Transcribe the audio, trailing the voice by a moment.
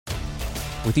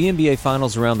With the NBA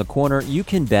Finals around the corner, you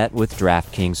can bet with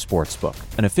DraftKings Sportsbook,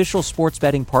 an official sports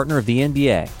betting partner of the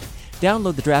NBA.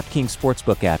 Download the DraftKings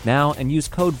Sportsbook app now and use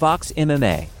code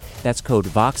VOXMMA. That's code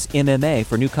VOXMMA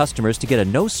for new customers to get a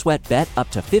no-sweat bet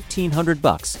up to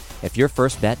 $1,500 if your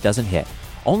first bet doesn't hit.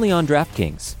 Only on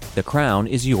DraftKings. The crown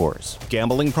is yours.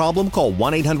 Gambling problem? Call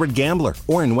 1-800-GAMBLER.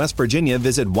 Or in West Virginia,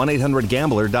 visit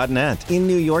 1-800-GAMBLER.net. In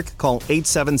New York, call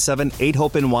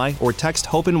 877-8-HOPE-NY or text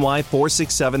HOPE-NY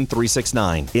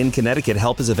 467-369. In Connecticut,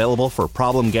 help is available for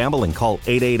problem gambling. Call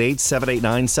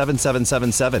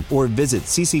 888-789-7777 or visit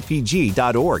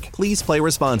ccpg.org. Please play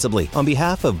responsibly. On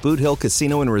behalf of Boot Hill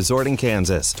Casino and Resort in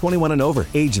Kansas, 21 and over.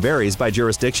 Age varies by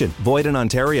jurisdiction. Void in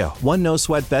Ontario. One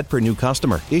no-sweat bet per new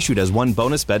customer. Issued as one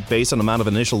bonus bet based on amount of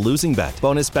initial losing bet.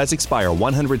 Bonus bets expire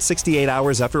 168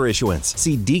 hours after issuance.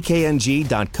 See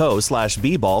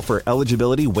dkng.co/bball for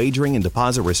eligibility, wagering, and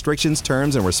deposit restrictions,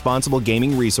 terms, and responsible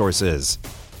gaming resources.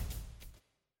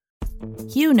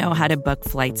 You know how to book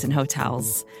flights and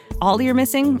hotels. All you're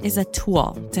missing is a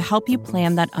tool to help you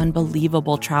plan that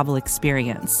unbelievable travel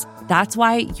experience. That's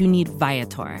why you need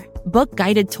Viator. Book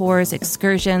guided tours,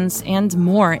 excursions, and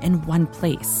more in one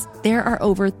place. There are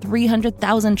over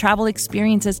 300,000 travel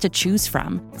experiences to choose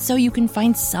from, so you can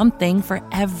find something for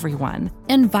everyone.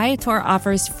 And Viator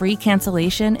offers free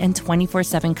cancellation and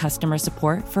 24/7 customer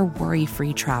support for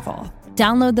worry-free travel.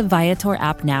 Download the Viator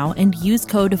app now and use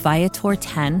code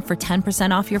Viator10 for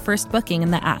 10% off your first booking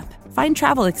in the app. Find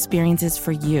travel experiences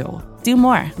for you. Do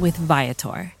more with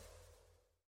Viator.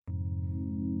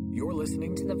 You're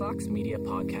listening to the Vox Media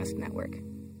Podcast Network.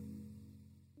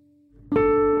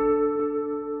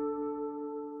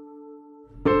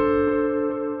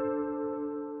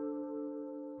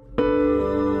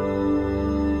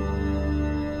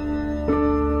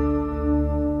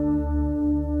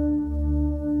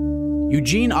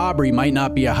 Eugene Aubrey might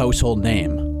not be a household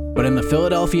name, but in the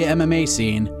Philadelphia MMA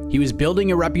scene, he was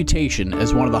building a reputation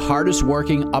as one of the hardest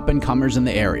working up-and-comers in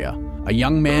the area. A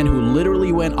young man who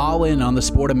literally went all in on the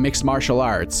sport of mixed martial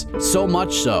arts, so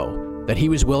much so that he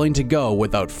was willing to go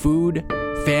without food,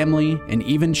 family, and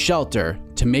even shelter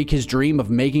to make his dream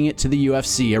of making it to the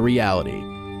UFC a reality.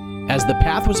 As the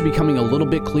path was becoming a little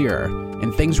bit clearer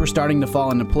and things were starting to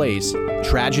fall into place,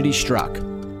 tragedy struck.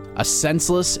 A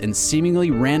senseless and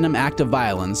seemingly random act of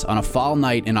violence on a fall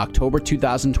night in October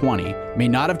 2020 may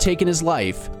not have taken his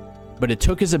life, but it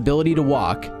took his ability to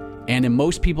walk, and in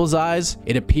most people's eyes,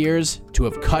 it appears to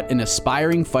have cut an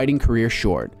aspiring fighting career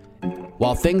short.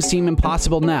 While things seem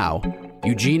impossible now,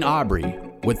 Eugene Aubrey,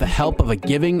 with the help of a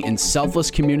giving and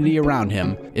selfless community around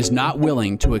him, is not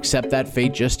willing to accept that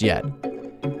fate just yet.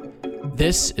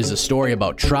 This is a story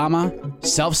about trauma,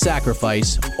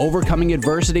 self-sacrifice, overcoming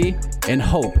adversity, and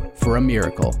hope for a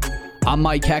miracle. I'm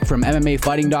Mike Heck from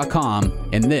MMAfighting.com,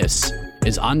 and this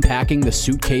is Unpacking the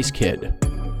Suitcase Kid.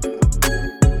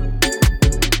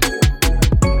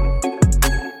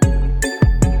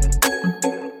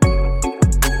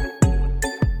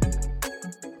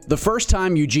 The first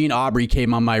time Eugene Aubrey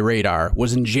came on my radar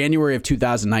was in January of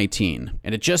 2019,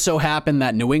 and it just so happened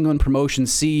that New England promotion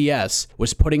CES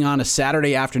was putting on a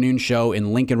Saturday afternoon show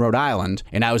in Lincoln, Rhode Island,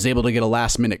 and I was able to get a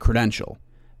last-minute credential.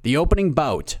 The opening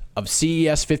bout of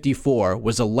CES 54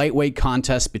 was a lightweight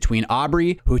contest between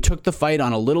Aubrey, who took the fight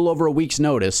on a little over a week's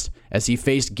notice, as he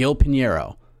faced Gil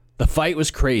Pinheiro. The fight was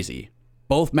crazy,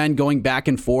 both men going back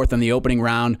and forth in the opening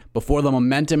round before the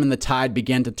momentum and the tide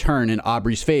began to turn in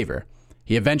Aubrey's favor.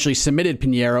 He eventually submitted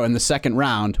Pinheiro in the second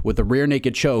round with a rear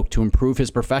naked choke to improve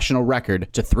his professional record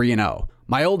to 3-0.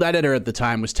 My old editor at the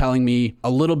time was telling me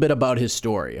a little bit about his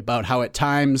story, about how at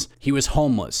times he was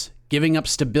homeless, giving up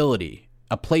stability,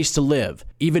 a place to live,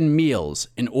 even meals,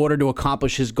 in order to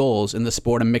accomplish his goals in the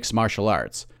sport of mixed martial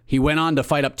arts. He went on to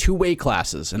fight up 2 weight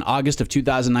classes in August of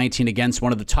 2019 against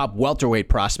one of the top welterweight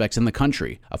prospects in the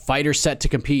country, a fighter set to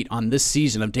compete on this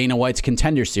season of Dana White's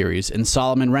Contender Series in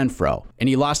Solomon Renfro, and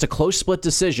he lost a close split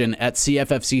decision at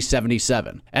CFFC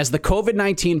 77. As the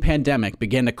COVID-19 pandemic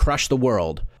began to crush the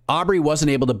world, Aubrey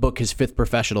wasn't able to book his 5th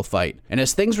professional fight, and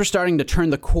as things were starting to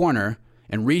turn the corner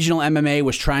and regional MMA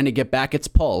was trying to get back its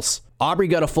pulse, Aubrey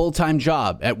got a full-time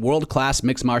job at World Class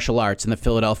Mixed Martial Arts in the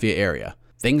Philadelphia area.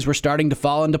 Things were starting to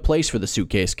fall into place for the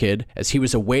Suitcase Kid as he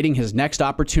was awaiting his next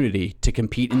opportunity to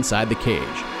compete inside the cage.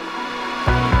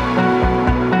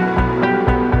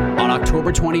 On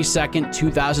October 22nd,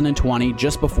 2020,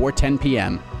 just before 10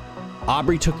 p.m.,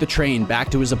 Aubrey took the train back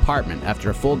to his apartment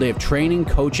after a full day of training,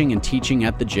 coaching, and teaching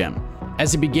at the gym.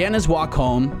 As he began his walk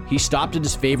home, he stopped at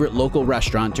his favorite local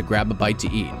restaurant to grab a bite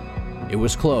to eat. It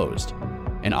was closed,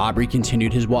 and Aubrey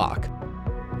continued his walk.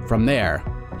 From there,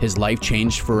 his life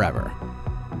changed forever.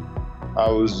 I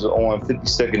was on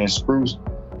 52nd and Spruce,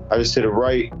 I just hit it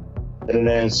right, and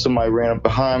then somebody ran up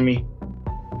behind me.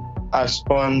 I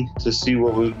spun to see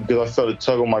what was, because I felt a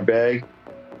tug on my bag,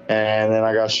 and then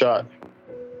I got shot.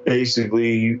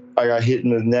 Basically, I got hit in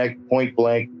the neck, point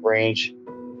blank range,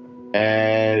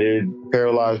 and it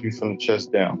paralyzed me from the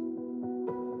chest down.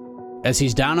 As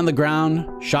he's down on the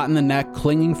ground, shot in the neck,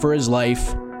 clinging for his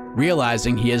life,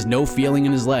 realizing he has no feeling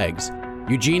in his legs,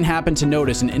 Eugene happened to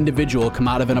notice an individual come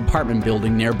out of an apartment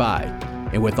building nearby,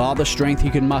 and with all the strength he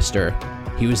could muster,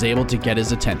 he was able to get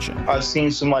his attention. I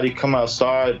seen somebody come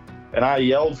outside, and I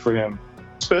yelled for him.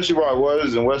 Especially where I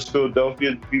was in West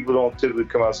Philadelphia, people don't typically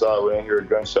come outside when they hear a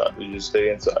gunshot. They just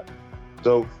stay inside.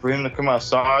 So for him to come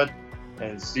outside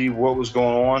and see what was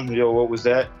going on, what was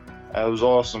that? It was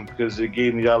awesome because it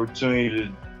gave me the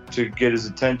opportunity to get his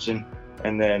attention.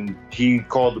 And then he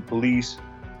called the police.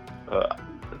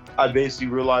 I basically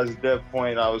realized at that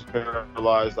point I was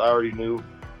paralyzed. I already knew.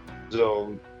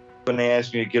 So when they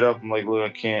asked me to get up, I'm like, look, I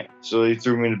can't. So they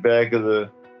threw me in the back of the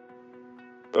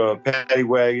paddy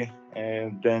wagon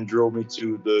and then drove me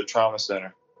to the trauma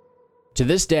center. To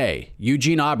this day,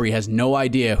 Eugene Aubry has no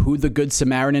idea who the Good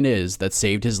Samaritan is that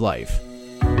saved his life.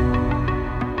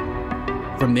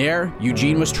 From there,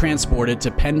 Eugene was transported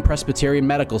to Penn Presbyterian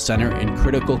Medical Center in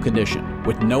critical condition.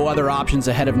 With no other options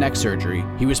ahead of neck surgery,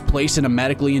 he was placed in a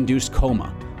medically induced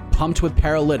coma, pumped with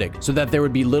paralytic so that there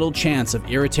would be little chance of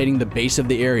irritating the base of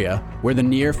the area where the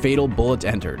near-fatal bullet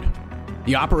entered.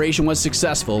 The operation was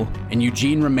successful, and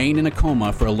Eugene remained in a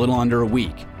coma for a little under a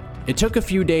week. It took a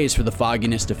few days for the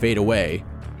fogginess to fade away,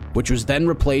 which was then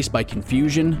replaced by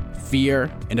confusion,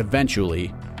 fear, and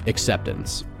eventually,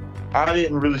 acceptance. I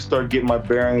didn't really start getting my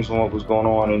bearings on what was going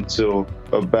on until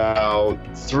about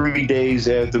 3 days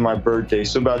after my birthday.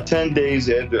 So about 10 days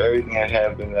after everything had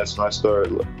happened, that's when I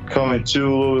started coming to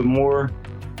a little bit more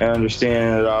and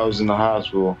understanding that I was in the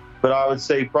hospital. But I would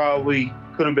say probably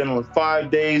could have been like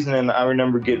 5 days, and then I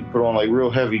remember getting put on like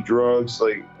real heavy drugs,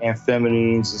 like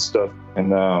amphetamines and stuff.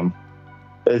 And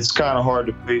it's kind of hard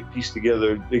to piece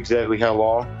together exactly how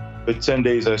long. But 10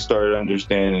 days I started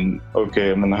understanding,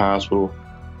 okay, I'm in the hospital.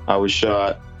 I was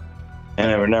shot, and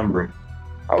I remember.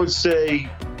 I would say,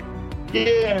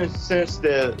 yeah, in a sense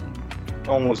that I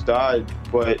almost died,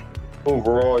 but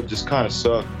overall it just kind of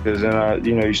sucked because then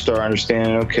you start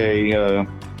understanding, okay,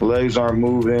 legs aren't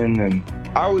moving, and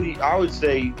I would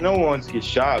say no one gets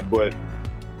shot, but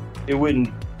it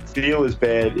wouldn't feel as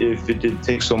bad if it didn't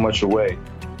take so much away.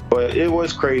 But it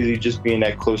was crazy just being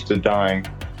that close to dying.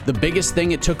 The biggest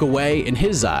thing it took away, in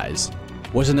his eyes,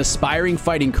 was an aspiring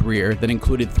fighting career that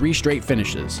included 3 straight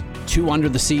finishes, 2 under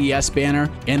the CES banner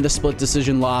and the split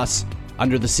decision loss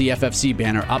under the CFFC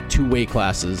banner up 2 weight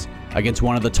classes against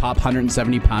one of the top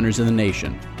 170-pounders in the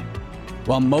nation.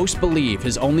 While most believe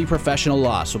his only professional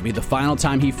loss will be the final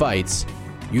time he fights,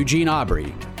 Eugene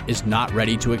Aubry is not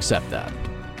ready to accept that.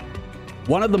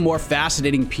 One of the more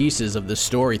fascinating pieces of this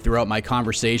story throughout my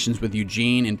conversations with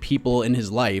Eugene and people in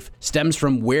his life stems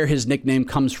from where his nickname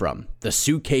comes from, the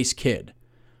Suitcase Kid.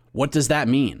 What does that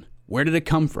mean? Where did it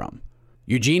come from?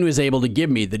 Eugene was able to give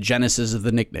me the genesis of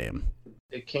the nickname.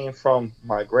 It came from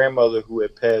my grandmother who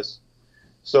had passed.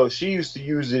 So she used to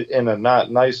use it in a not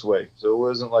nice way. So it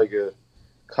wasn't like a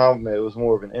compliment, it was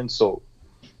more of an insult.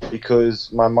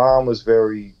 Because my mom was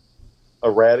very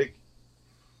erratic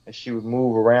and she would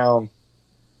move around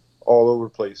all over the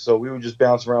place. So we would just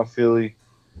bounce around Philly.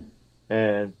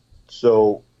 And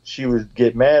so she would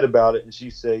get mad about it and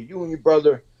she'd say, you and your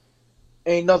brother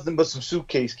ain't nothing but some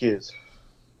suitcase kids.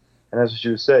 And that's what she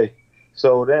would say.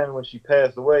 So then when she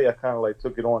passed away, I kind of like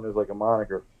took it on as like a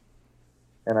moniker.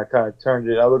 And I kind of turned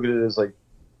it, I look at it as like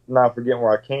not forgetting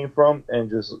where I came from and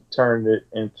just turned it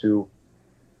into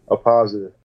a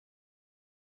positive.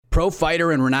 Pro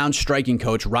fighter and renowned striking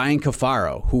coach Ryan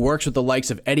Cafaro, who works with the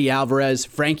likes of Eddie Alvarez,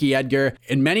 Frankie Edgar,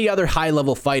 and many other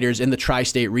high-level fighters in the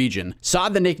tri-state region, saw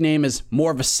the nickname as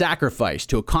more of a sacrifice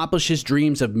to accomplish his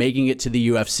dreams of making it to the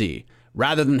UFC.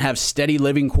 Rather than have steady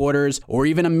living quarters or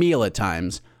even a meal at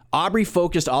times, Aubry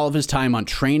focused all of his time on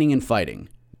training and fighting,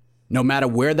 no matter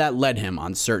where that led him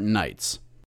on certain nights.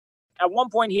 At one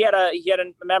point, he had a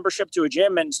membership to a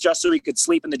gym, and just so he could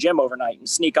sleep in the gym overnight and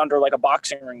sneak under like a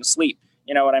boxing ring to sleep.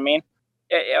 You know what I mean?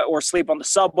 Or sleep on the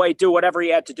subway, do whatever he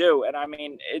had to do. And I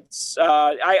mean, it's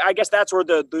I guess that's where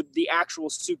the actual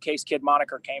Suitcase Kid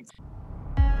moniker came from.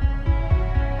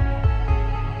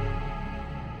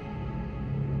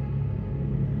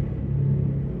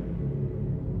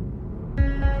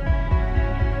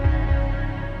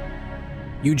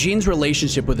 Eugene's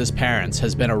relationship with his parents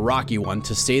has been a rocky one,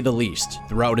 to say the least,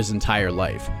 throughout his entire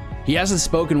life. He hasn't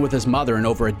spoken with his mother in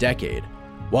over a decade.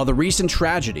 while the recent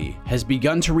tragedy has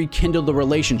begun to rekindle the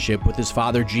relationship with his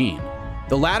father, Gene.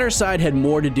 The latter side had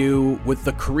more to do with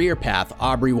the career path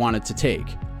Aubrey wanted to take,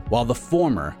 while the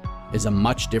former is a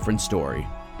much different story.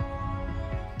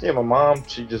 Yeah, my mom,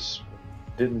 she just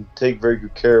didn't take very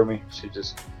good care of me. She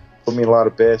just put me in a lot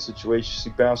of bad situations. She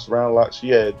bounced around a lot. She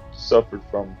had suffered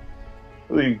from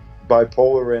really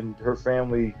bipolar, and her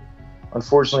family,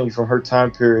 unfortunately, from her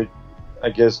time period, I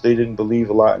guess they didn't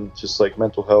believe a lot in just like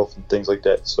mental health and things like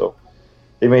that. So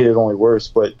it made it only worse.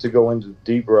 But to go into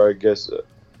deeper, I guess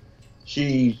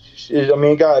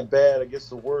it got bad. I guess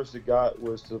the worst it got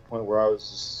was to the point where I was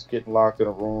just getting locked in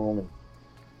a room and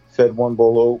fed one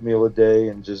bowl of oatmeal a day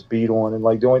and just beat on. And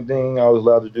like the only thing I was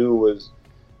allowed to do was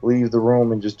leave the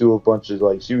room and just do a bunch of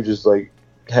like, she would just like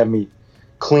have me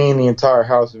clean the entire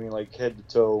house. I mean, like head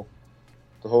to toe,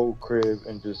 the whole crib,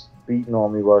 and just beating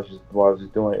on me while I was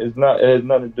just doing it. It had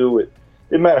nothing to do with, it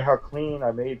didn't matter how clean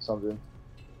I made something,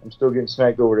 I'm still getting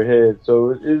smacked over the head.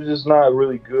 So it was just not a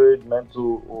really good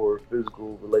mental or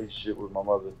physical relationship with my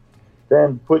mother.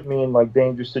 Then put me in like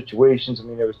dangerous situations. I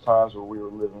mean, there was times where we were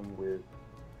living with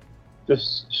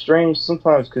just strange,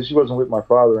 sometimes because she wasn't with my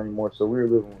father anymore, so we were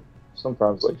living with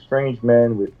sometimes like strange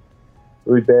men with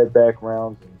really bad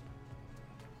backgrounds, and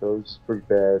so it was pretty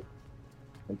bad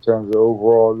in terms of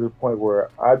overall, to the point where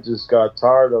I just got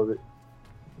tired of it,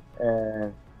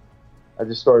 and I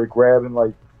just started grabbing,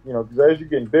 like, you know, because as you're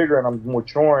getting bigger and I'm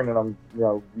maturing and I'm, you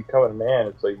know, becoming a man,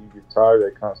 it's like you get tired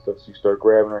of that kind of stuff, so you start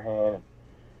grabbing her hand and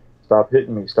stop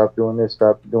hitting me, stop doing this,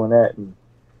 stop doing that, and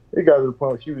it got to the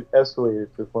point where she was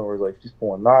escalated to the point where like she's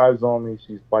pulling knives on me,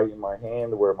 she's biting my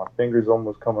hand to where my finger's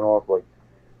almost coming off. Like,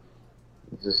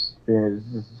 it's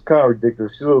kind of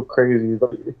ridiculous. She's a little crazy.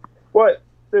 But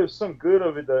there's some good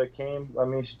of it that came. I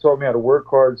mean, she taught me how to work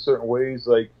hard in certain ways.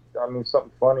 Like, I mean,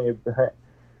 something funny. I guess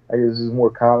this is more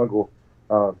comical.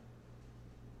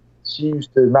 She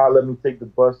used to not let me take the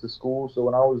bus to school. So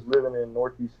when I was living in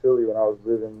Northeast Philly, when I was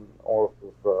living off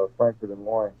of Frankfurt and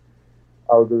Loring,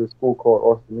 I would go to a school called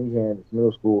Austin Meehan, it's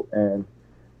middle school, and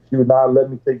she would not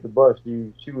let me take the bus.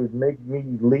 She would make me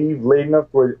leave late enough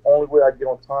where the only way I get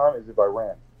on time is if I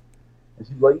ran. And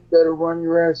she'd be like, "You better run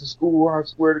your ass to school, I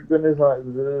swear to goodness,"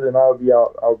 and I would be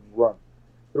out, I would run.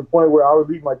 To the point where I would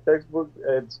leave my textbook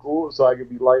at school so I could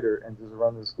be lighter and just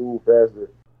run to school faster.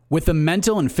 With the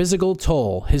mental and physical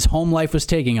toll his home life was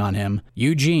taking on him,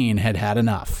 Eugene had had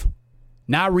enough.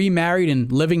 Now remarried and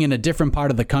living in a different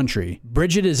part of the country,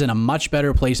 Bridget is in a much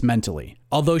better place mentally,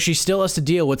 although she still has to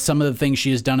deal with some of the things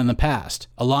she has done in the past,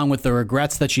 along with the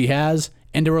regrets that she has,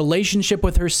 and a relationship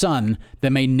with her son that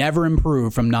may never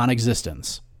improve from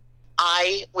non-existence.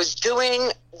 I was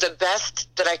doing the best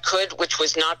that I could, which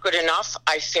was not good enough.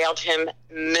 I failed him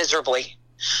miserably.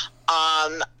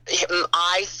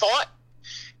 I thought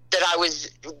that I was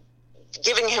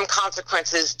giving him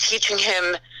consequences, teaching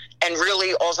him, and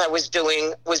really all I was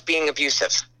doing was being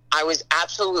abusive. I was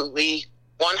absolutely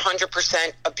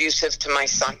 100% abusive to my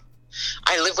son.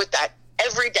 I live with that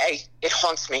every day. It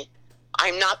haunts me.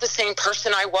 I'm not the same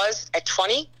person I was at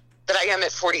 20 that I am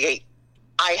at 48.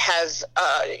 I have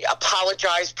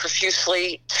apologized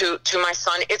profusely to my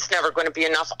son. It's never going to be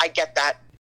enough. I get that.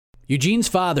 Eugene's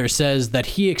father says that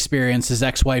he experienced his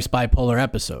ex-wife's bipolar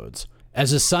episodes.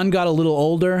 As his son got a little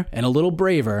older and a little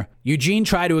braver, Eugene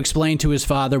tried to explain to his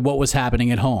father what was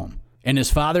happening at home. And his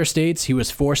father states he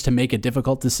was forced to make a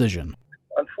difficult decision.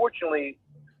 Unfortunately,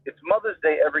 it's Mother's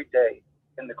Day every day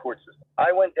in the court system.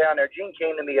 I went down there. Gene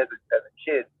came to me as a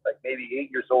kid, like maybe 8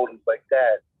 years old, and was like,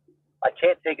 "Dad, I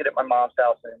can't take it at my mom's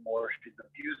house anymore. She's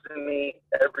abusing me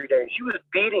every day." She was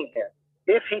beating him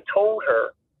if he told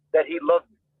her that he loved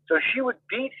me. So she would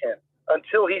beat him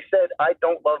until he said, "I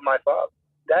don't love my father."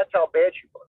 That's how bad she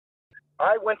was.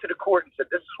 I went to the court and said,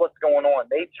 "This is what's going on."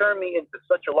 They turned me into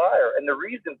such a liar. And the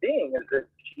reason being is that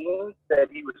Gene said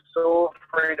he was so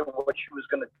afraid of what she was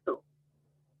going to do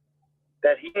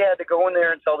that he had to go in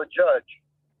there and tell the judge,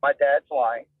 "My dad's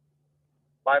lying.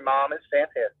 My mom is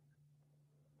fantastic."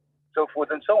 So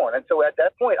forth and so on. And so at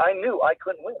that point, I knew I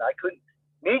couldn't win.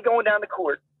 Me going down to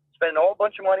court, spending a whole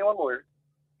bunch of money on lawyers,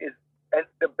 and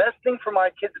the best thing for my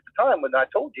kids at the time when I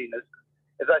told Gene this,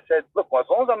 is I said, "Look, well, as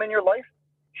long as I'm in your life,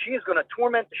 she is going to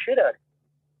torment the shit out of you."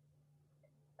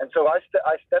 And so I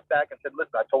stepped back and said,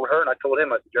 "Listen," I told her and I told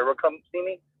him, I said, "You ever come see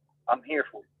me? I'm here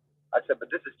for you." I said, "But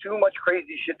this is too much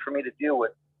crazy shit for me to deal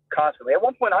with constantly." At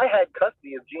one point, I had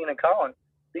custody of Gene and Colin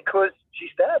because she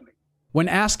stabbed me. When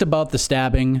asked about the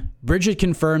stabbing, Bridget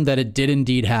confirmed that it did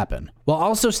indeed happen, while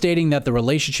also stating that the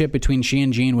relationship between she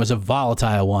and Gene was a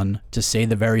volatile one, to say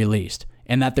the very least,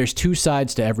 and that there's two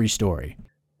sides to every story.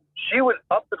 She would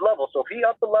up the level. So if he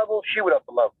upped the level, she would up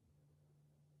the level.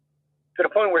 to the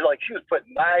point where, like, she was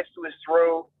putting knives to his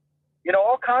throat, you know,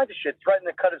 all kinds of shit,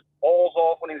 threatening to cut his balls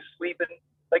off when he was sleeping.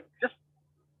 Like, just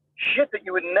shit that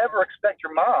you would never expect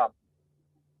your mom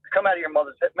to come out of your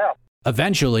mother's mouth.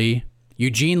 Eventually,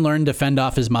 Eugene learned to fend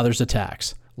off his mother's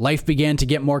attacks. Life began to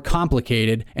get more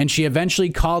complicated, and she eventually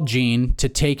called Gene to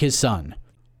take his son.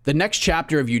 The next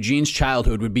chapter of Eugene's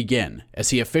childhood would begin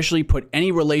as he officially put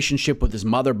any relationship with his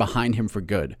mother behind him for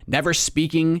good, never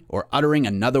speaking or uttering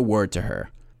another word to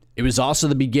her. It was also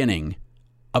the beginning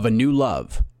of a new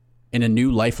love and a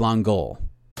new lifelong goal.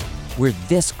 We're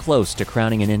this close to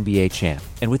crowning an NBA champ,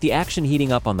 and with the action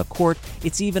heating up on the court,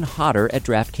 it's even hotter at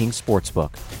DraftKings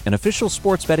Sportsbook, an official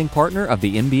sports betting partner of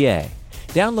the NBA.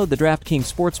 Download the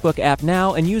DraftKings Sportsbook app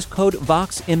now and use code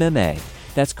VOXMMA.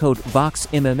 That's code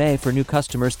VOXMMA for new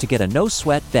customers to get a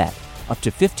no-sweat bet, up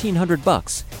to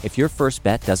 $1,500 if your first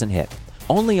bet doesn't hit.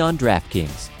 Only on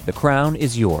DraftKings. The crown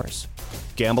is yours.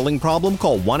 Gambling problem?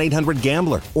 Call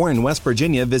 1-800-GAMBLER. Or in West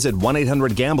Virginia, visit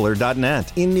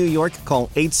 1-800-GAMBLER.net. In New York, call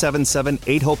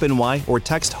 877-8-HOPE-NY or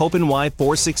text HOPE-NY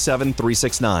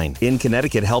 467-369. In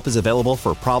Connecticut, help is available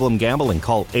for problem gambling.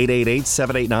 Call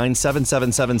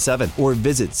 888-789-7777 or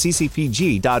visit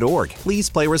ccpg.org. Please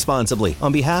play responsibly.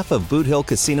 On behalf of Boot Hill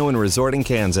Casino and Resort in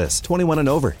Kansas, 21 and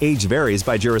over. Age varies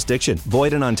by jurisdiction.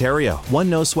 Void in Ontario. One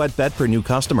no-sweat bet per new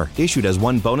customer. Issued as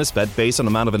one bonus bet based on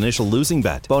amount of initial losing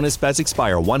bet. Bonus bets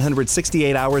expire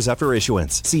 168 hours after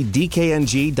issuance. See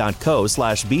dkng.co/bball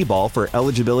for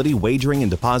eligibility, wagering,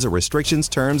 and deposit restrictions,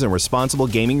 terms, and responsible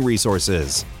gaming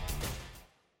resources.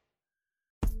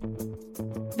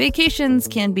 Vacations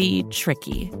can be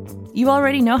tricky. You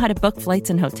already know how to book flights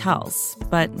and hotels,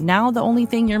 but now the only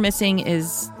thing you're missing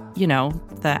is,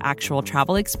 the actual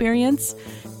travel experience.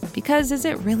 Because is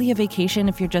it really a vacation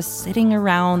if you're just sitting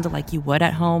around like you would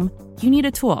at home? You need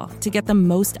a tool to get the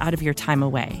most out of your time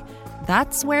away.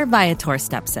 That's where Viator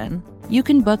steps in. You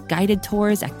can book guided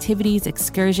tours, activities,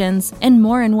 excursions, and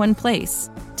more in one place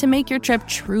to make your trip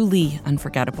truly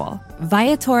unforgettable.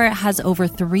 Viator has over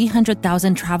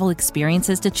 300,000 travel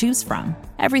experiences to choose from.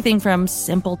 Everything from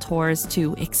simple tours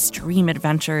to extreme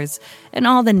adventures and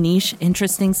all the niche,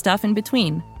 interesting stuff in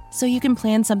between. So you can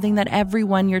plan something that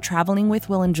everyone you're traveling with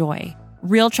will enjoy.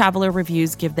 Real traveler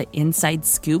reviews give the inside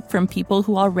scoop from people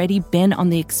who already been on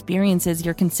the experiences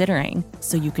you're considering,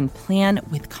 so you can plan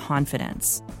with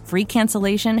confidence. Free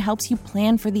cancellation helps you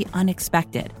plan for the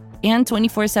unexpected. And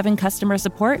 24/7 customer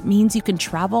support means you can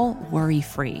travel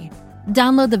worry-free.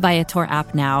 Download the Viator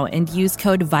app now and use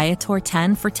code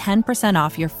Viator10 for 10%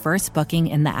 off your first booking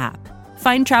in the app.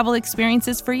 Find travel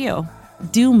experiences for you.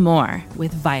 Do more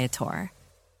with Viator.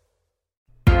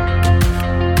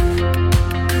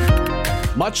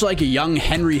 Much like a young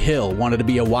Henry Hill wanted to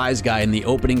be a wise guy in the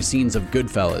opening scenes of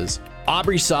Goodfellas,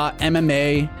 Aubrey saw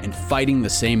MMA and fighting the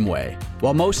same way.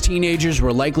 While most teenagers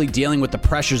were likely dealing with the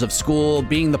pressures of school,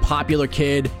 being the popular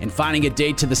kid, and finding a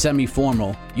date to the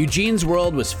semi-formal, Eugene's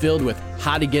world was filled with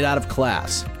how to get out of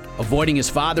class, avoiding his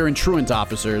father and truant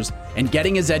officers, and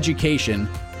getting his education,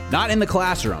 not in the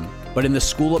classroom, but in the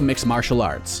School of Mixed Martial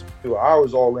Arts. I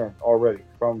was all in already.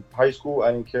 From high school,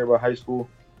 I didn't care about high school.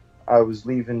 I was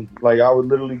leaving, I would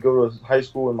literally go to high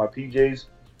school in my PJs,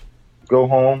 go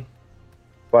home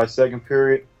by second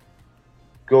period,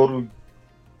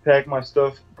 pack my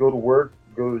stuff, go to work,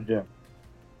 go to the gym.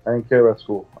 I didn't care about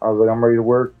school. I was like, I'm ready to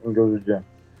work and go to the gym.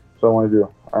 That's what I want to do.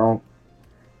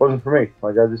 Wasn't for me.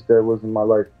 That wasn't my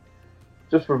life.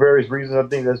 Just for various reasons. I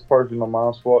think that's partially my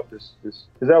mom's fault. Because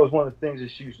that was one of the things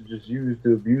that she used to just use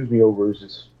to abuse me over, is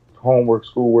just homework,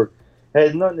 schoolwork. It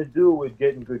had nothing to do with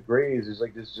getting good grades. It's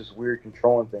like this just weird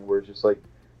controlling thing where it's just like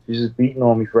she's just beating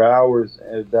on me for hours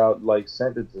about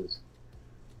sentences.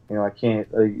 I can't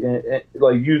you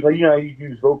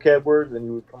use vocab words and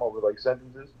you would come up with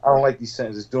sentences. I don't like these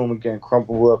sentences. Do them again.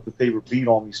 Crumple up the paper, beat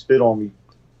on me, spit on me,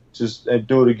 and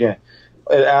do it again.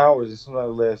 At hours, it's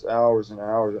sometimes lasts hours and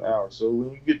hours and hours. So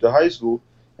when you get to high school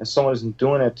and someone isn't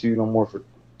doing that to you no more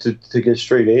to get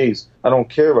straight A's, I don't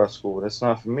care about school. That's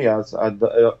not for me. It's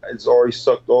already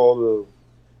sucked all the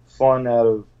fun out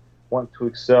of wanting to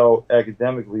excel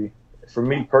academically for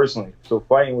me personally. So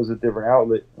fighting was a different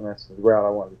outlet, and that's the route I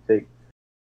wanted to take.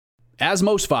 As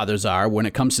most fathers are when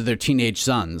it comes to their teenage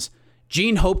sons,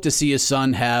 Gene hoped to see his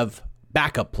son have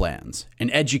backup plans, an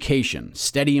education,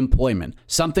 steady employment,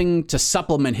 something to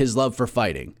supplement his love for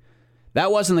fighting.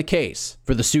 That wasn't the case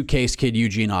for the suitcase kid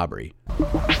Eugene Aubrey.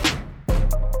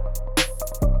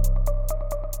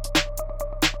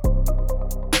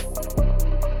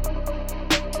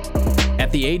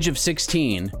 At the age of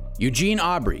 16, Eugene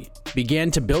Aubrey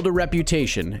began to build a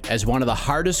reputation as one of the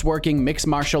hardest working mixed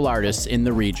martial artists in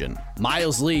the region.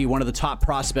 Miles Lee, one of the top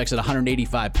prospects at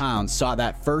 185 pounds, saw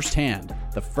that firsthand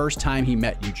the first time he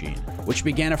met Eugene, which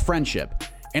began a friendship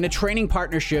and a training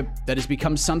partnership that has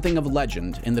become something of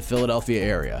legend in the Philadelphia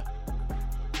area.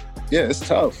 Yeah, it's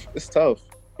tough.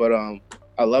 But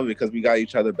I love it because we got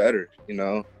each other better, you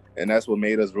know, and that's what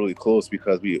made us really close,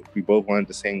 because we both wanted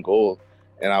the same goal,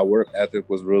 and our work ethic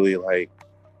was really on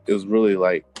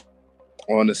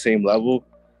the same level.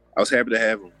 I was happy to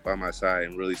have him by my side,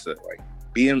 and really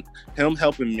being him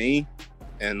helping me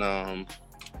and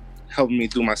helping me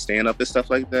through my stand-up and stuff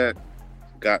like that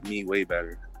got me way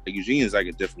better. Eugene is like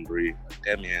a different breed. Like,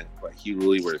 that man, he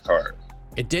really worked hard.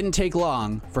 It didn't take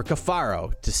long for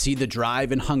Cafaro to see the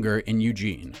drive and hunger in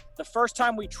Eugene. The first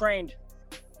time we trained,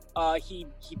 he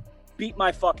beat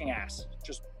my fucking ass,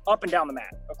 just up and down the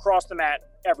mat, across the mat,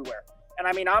 everywhere. And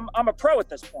I mean, I'm a pro at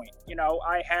this point. You know,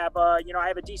 I have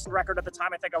a decent record at the time.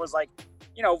 I think I was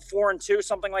 4-2,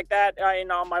 something like that,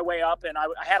 on my way up. And I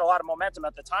had a lot of momentum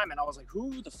at the time. And I was like,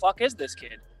 who the fuck is this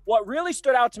kid? What really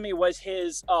stood out to me was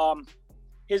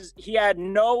he had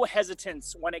no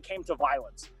hesitance when it came to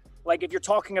violence. Like, if you're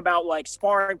talking about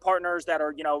sparring partners that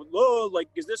are,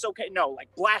 is this okay? No,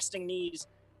 blasting knees,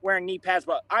 wearing knee pads,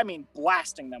 but I mean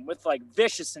blasting them with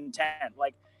vicious intent.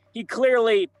 Like, he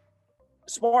clearly,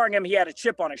 sparring him, he had a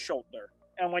chip on his shoulder.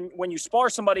 And when you spar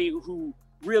somebody who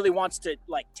really wants to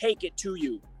take it to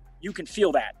you, you can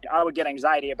feel that. I would get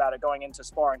anxiety about it going into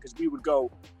sparring, because we would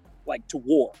go to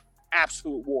war.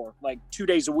 Absolute war, 2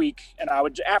 days a week. And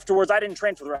afterwards, I didn't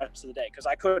train for the rest of the day because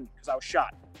I couldn't, because I was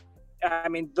shot. I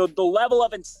mean, the level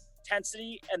of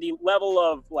intensity and the level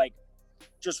of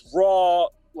just raw,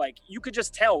 you could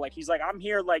just tell, he's I'm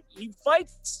here, he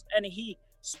fights and he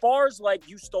spars like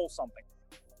you stole something.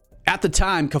 At the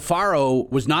time, Cafaro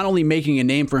was not only making a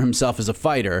name for himself as a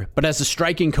fighter, but as a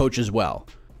striking coach as well.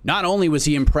 Not only was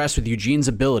he impressed with Eugene's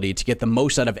ability to get the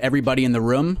most out of everybody in the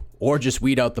room, or just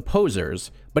weed out the posers,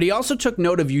 but he also took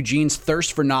note of Eugene's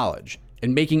thirst for knowledge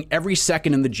and making every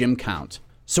second in the gym count.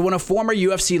 So when a former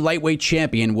UFC lightweight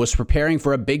champion was preparing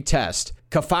for a big test,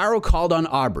 Cafaro called on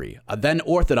Aubrey, a then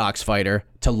Orthodox fighter,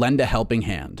 to lend a helping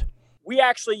hand. We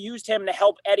actually used him to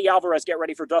help Eddie Alvarez get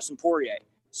ready for Dustin Poirier.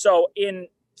 So in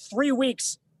 3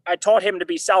 weeks, I taught him to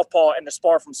be southpaw and to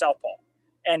spar from southpaw.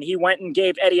 And he went and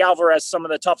gave Eddie Alvarez some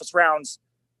of the toughest rounds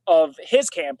of his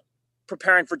camp,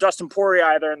 preparing for Dustin Poirier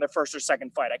either in the first or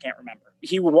second fight. I can't remember.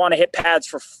 He would want to hit pads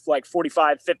for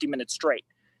 45, 50 minutes straight.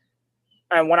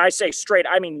 And when I say straight,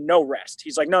 I mean no rest.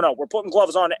 He's like, no, we're putting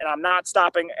gloves on and I'm not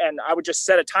stopping. And I would just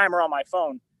set a timer on my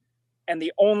phone. And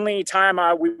the only time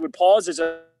we would pause is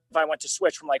if I went to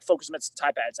switch from focus mitts to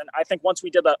tie pads. And I think once we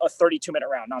did a 32-minute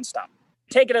round nonstop.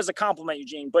 Take it as a compliment,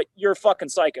 Eugene, but you're fucking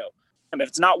psycho. And if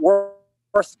it's not worth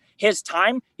his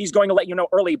time, he's going to let you know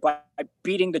early by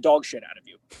beating the dog shit out of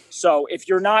you. So if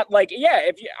you're not like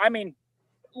I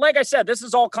said, this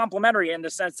is all complimentary in the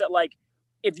sense that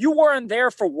if you weren't there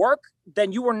for work,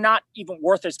 then you were not even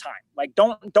worth his time.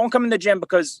 Don't come in the gym,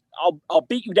 because I'll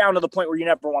beat you down to the point where you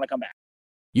never want to come back.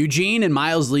 Eugene and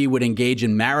Miles Lee would engage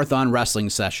in marathon wrestling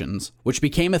sessions, which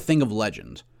became a thing of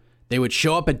legend. They would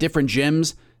show up at different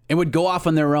gyms and would go off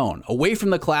on their own, away from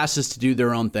the classes to do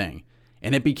their own thing.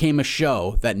 And it became a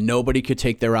show that nobody could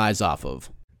take their eyes off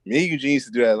of. Me and Eugene used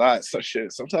to do that a lot. So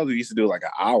shit, sometimes we used to do an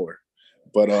hour.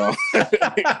 But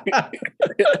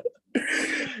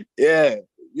yeah,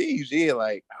 me and Eugene,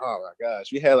 oh my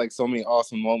gosh, we had so many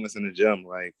awesome moments in the gym.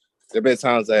 There been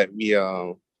times that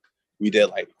we did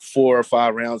 4 or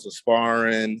 5 rounds of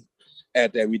sparring.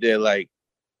 At that, we did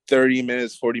 30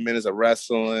 minutes, 40 minutes of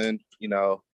wrestling,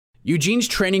 Eugene's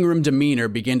training room demeanor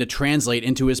began to translate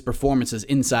into his performances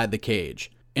inside the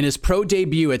cage. In his pro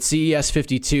debut at CES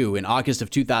 52 in August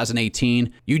of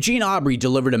 2018, Eugene Aubrey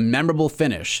delivered a memorable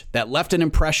finish that left an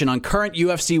impression on current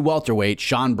UFC welterweight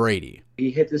Sean Brady. He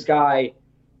hit this guy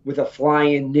with a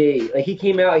flying knee. He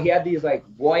came out, he had these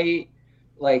white,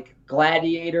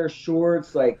 gladiator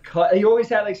shorts, cut. He always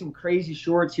had some crazy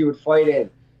shorts he would fight in.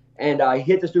 And he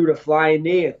hit this dude with a flying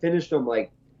knee and finished him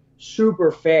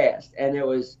super fast. And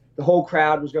the whole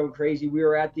crowd was going crazy. We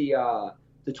were at the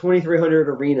 2300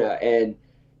 arena, and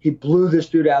he blew this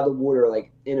dude out of the water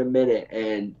in a minute.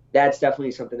 And that's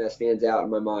definitely something that stands out in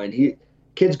my mind.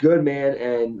 Kid's good, man.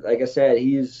 And like I said,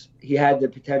 he had the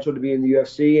potential to be in the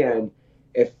UFC. And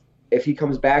if he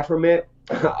comes back from it,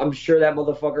 I'm sure that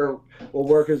motherfucker will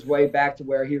work his way back to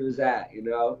where he was at,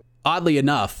 Oddly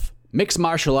enough, mixed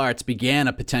martial arts began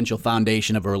a potential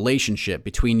foundation of a relationship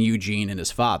between Eugene and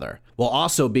his father, while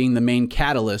also being the main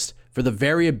catalyst for the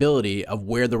variability of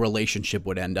where the relationship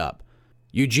would end up.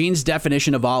 Eugene's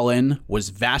definition of all in was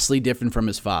vastly different from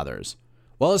his father's.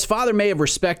 While his father may have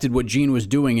respected what Gene was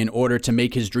doing in order to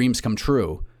make his dreams come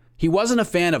true, he wasn't a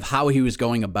fan of how he was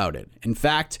going about it. In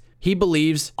fact, he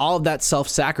believes all of that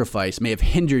self-sacrifice may have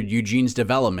hindered Eugene's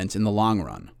development in the long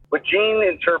run. What Gene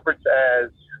interprets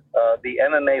as the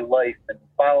MMA life and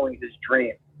following his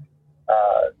dream,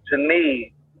 to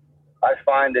me, I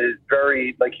find that it's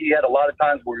very, like, he had a lot of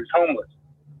times where he was homeless.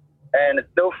 And it's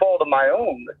no fault of my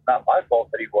own. It's not my fault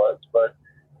that he was. But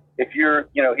if you're,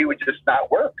 he would just not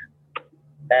work.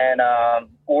 And,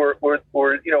 or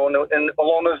and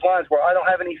along those lines where I don't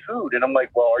have any food. And I'm like,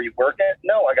 well, are you working?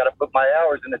 No, I got to put my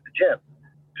hours in at the gym.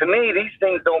 To me, these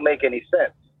things don't make any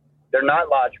sense. They're not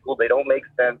logical. They don't make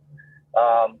sense.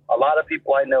 A lot of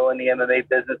people I know in the MMA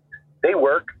business, they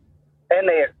work and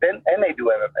they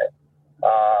do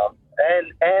MMA.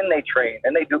 And they train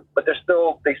and they do, but they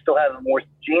still have more.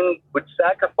 Gene would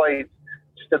sacrifice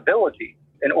stability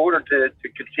in order to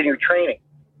continue training.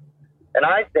 And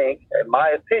I think, in my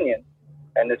opinion,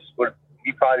 and this would,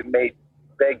 you probably may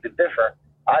beg to differ,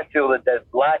 I feel that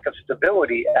lack of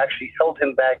stability actually held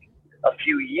him back a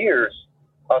few years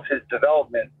of his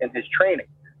development in his training.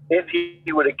 If he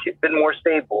would have been more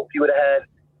stable, if he would have had,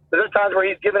 there's times where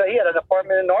he had an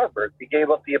apartment in Norfolk. He gave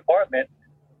up the apartment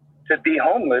to be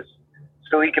homeless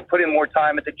so he could put in more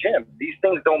time at the gym. These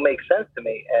things don't make sense to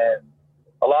me. And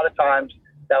a lot of times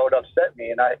that would upset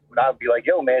me. And I would be like,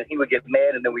 yo, man, he would get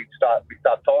mad and then we'd stop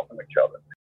talking to each other.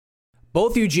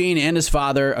 Both Eugene and his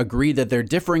father agreed that their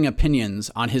differing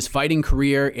opinions on his fighting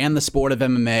career and the sport of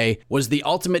MMA was the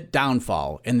ultimate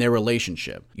downfall in their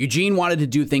relationship. Eugene wanted to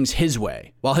do things his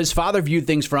way, while his father viewed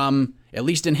things from, at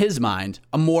least in his mind,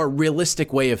 a more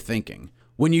realistic way of thinking.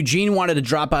 When Eugene wanted to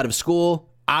drop out of school,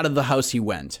 out of the house he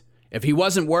went. If he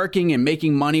wasn't working and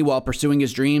making money while pursuing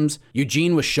his dreams,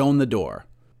 Eugene was shown the door.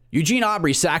 Eugene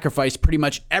Aubrey sacrificed pretty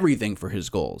much everything for his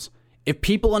goals. If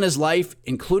people in his life,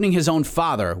 including his own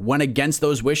father, went against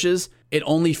those wishes, it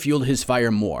only fueled his fire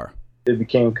more. It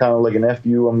became kind of like an F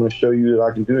you, I'm going to show you that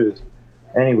I can do this.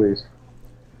 Anyways,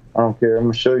 I don't care, I'm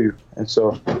going to show you. And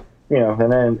so, and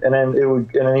then he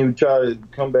would try to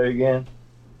come back again,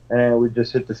 and then it would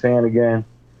just hit the fan again.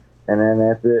 And then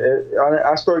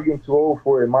I started getting too old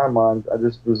for it in my mind. I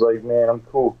just was like, man, I'm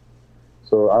cool.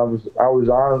 So I was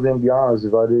honest and be honest.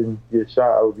 If I didn't get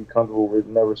shot, I would be comfortable with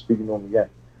never speaking to him again.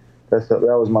 That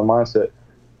was my mindset.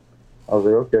 I was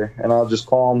like, okay. And I'll just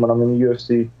call him when I'm in the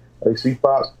UFC. Like, see,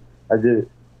 Pops, I did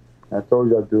it. And I told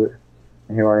you I'd do it.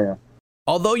 And here I am.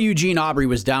 Although Eugene Aubrey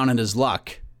was down in his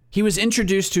luck, he was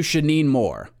introduced to Shanine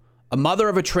Moore, a mother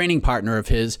of a training partner of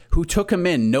his who took him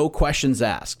in, no questions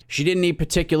asked. She didn't need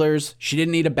particulars. She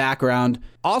didn't need a background.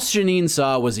 All Shanine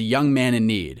saw was a young man in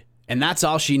need, and that's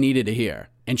all she needed to hear.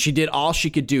 And she did all she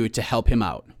could do to help him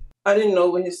out. I didn't know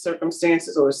what his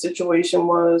circumstances or his situation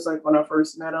was, like when I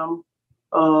first met him.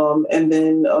 And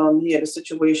then he had a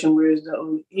situation where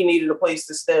he needed a place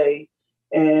to stay.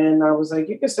 And I was like,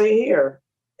 you can stay here.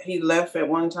 He left at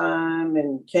one time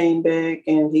and came back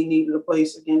and he needed a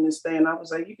place again to stay. And I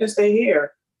was like, you can stay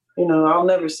here. I'll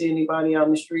never see anybody out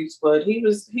in the streets, but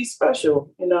he's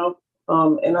special, and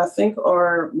I think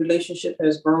our relationship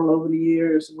has grown over the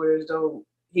years, whereas though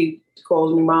he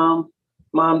calls me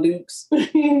Mom Dukes.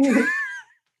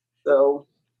 So,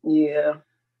 yeah.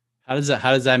 How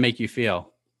does that make you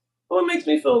feel? Well, it makes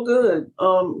me feel good.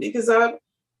 Because I've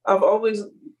always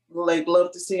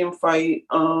loved to see him fight.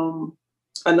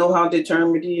 I know how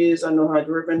determined he is. I know how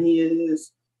driven he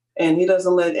is. And he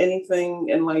doesn't let anything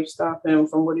in life stop him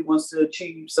from what he wants to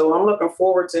achieve. So I'm looking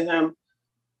forward to him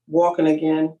walking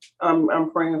again. I'm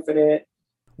praying for that.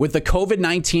 With the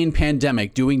COVID-19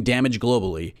 pandemic doing damage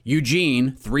globally,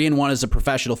 Eugene, 3-1 as a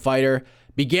professional fighter,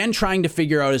 began trying to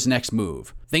figure out his next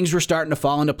move. Things were starting to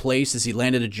fall into place as he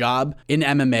landed a job in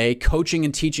MMA, coaching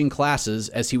and teaching classes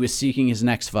as he was seeking his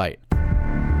next fight.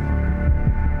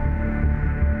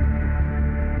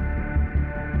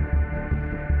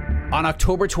 On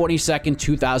October 22nd,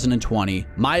 2020,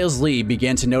 Miles Lee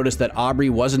began to notice that Aubrey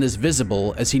wasn't as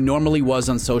visible as he normally was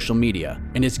on social media,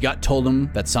 and his gut told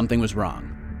him that something was wrong.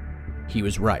 He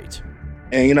was right.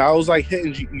 And, I was like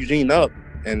hitting Eugene up,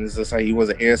 and it's just like he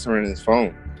wasn't answering his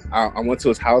phone. I went to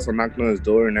his house, I knocked on his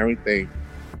door and everything,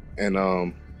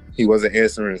 and he wasn't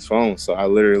answering his phone. So I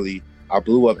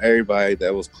blew up everybody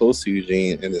that was close to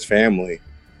Eugene and his family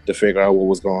to figure out what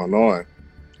was going on.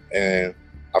 And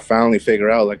I finally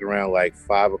figured out around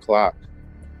 5 o'clock,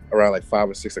 around 5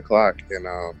 or 6 o'clock, and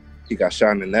he got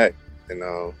shot in the neck. And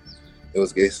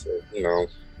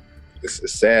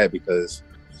it's sad because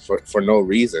for no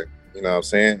reason, you know what I'm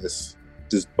saying? This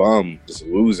bum, this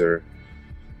loser,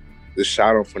 just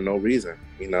shot him for no reason,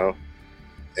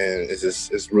 and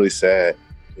it's really sad.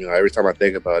 You know, every time I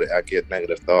think about it, I get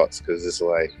negative thoughts because it's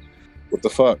like, what the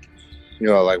fuck? You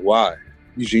know, like, why?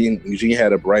 Eugene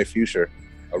had a bright future,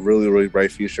 a really, really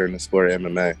bright future in the sport of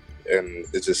MMA. And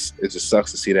it just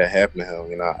sucks to see that happen to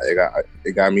him. You know,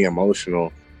 it got me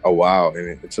emotional a while,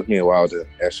 and it took me a while to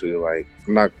actually, like,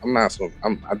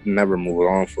 I've never moved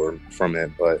on from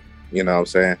it, but you know what I'm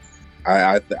saying?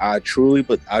 I truly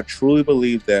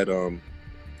believe that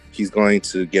he's going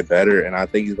to get better, and I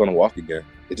think he's going to walk again.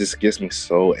 It just gets me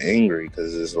so angry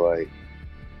because it's like,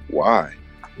 why?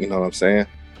 You know what I'm saying?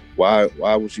 Why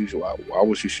would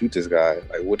you shoot this guy?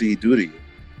 Like, what did he do to you?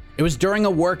 It was during a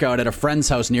workout at a friend's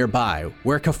house nearby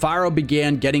where Cafaro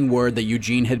began getting word that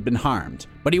Eugene had been harmed,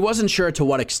 but he wasn't sure to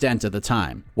what extent at the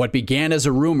time. What began as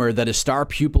a rumor that his star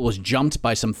pupil was jumped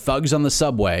by some thugs on the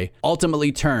subway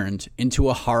ultimately turned into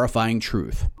a horrifying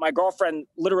truth. My girlfriend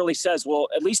literally says, well,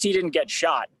 at least he didn't get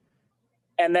shot.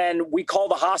 And then we call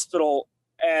the hospital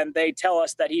and they tell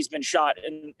us that he's been shot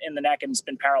in the neck and has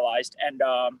been paralyzed. And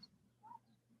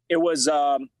it was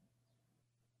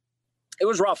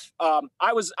rough.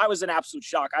 I was in absolute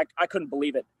shock. I couldn't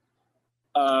believe it.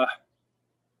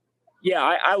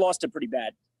 Yeah, I lost it pretty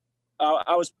bad.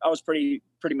 I was pretty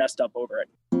messed up over it.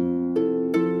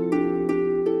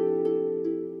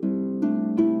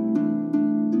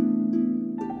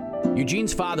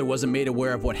 Eugene's father wasn't made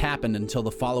aware of what happened until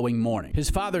the following morning. His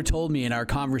father told me in our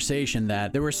conversation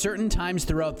that there were certain times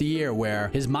throughout the year where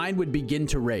his mind would begin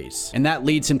to race, and that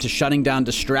leads him to shutting down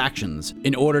distractions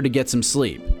in order to get some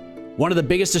sleep. One of the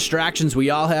biggest distractions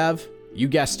we all have, you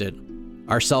guessed it,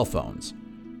 our cell phones.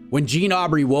 When Gene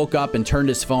Aubry woke up and turned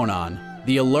his phone on,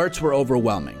 the alerts were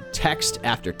overwhelming. Text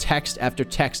after text after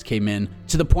text came in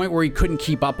to the point where he couldn't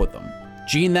keep up with them.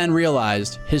 Gene then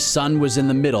realized his son was in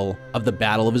the middle of the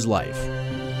battle of his life.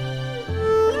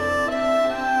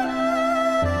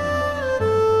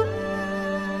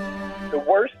 The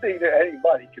worst thing that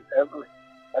anybody could ever,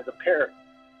 as a parent,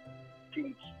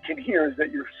 can hear is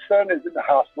that your son is in the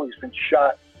hospital, he's been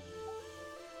shot,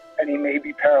 and he may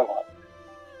be paralyzed.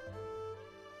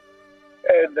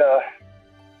 And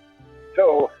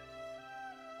so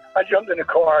I jumped in the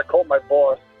car, I called my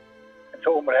boss, and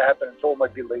told him what happened, and told him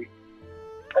I'd be late.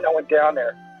 And I went down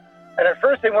there. And at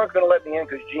first they weren't going to let me in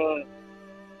because Gene,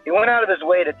 he went out of his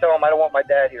way to tell him I don't want my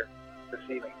dad here to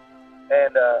see me.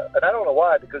 And I don't know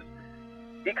why, because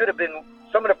he could have been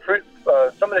some of the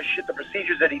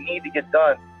procedures that he needed to get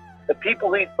done. The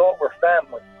people he thought were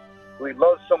family, who he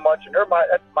loved so much, and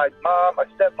that's my mom, my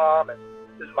stepmom, and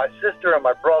this is my sister and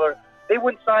my brother. They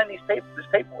wouldn't sign this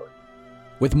paperwork.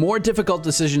 With more difficult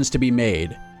decisions to be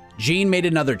made, Gene made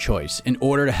another choice in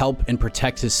order to help and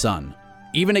protect his son.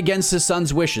 Even against his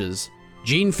son's wishes,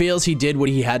 Gene feels he did what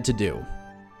he had to do.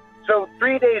 So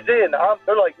 3 days in,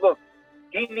 they're like, look,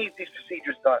 he needs these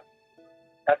procedures done.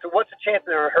 I said, what's the chance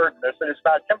that they're hurting? They said, it's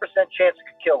about a 10% chance it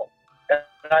could kill him.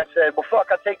 And I said, well, fuck,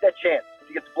 I'll take that chance. If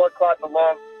he gets a blood clot in the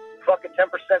lung, fucking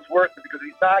 10%'s worth it, because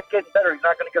he's not getting better. He's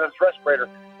not going to get his respirator.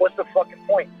 What's the fucking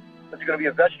point? Is he going to be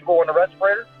a vegetable in a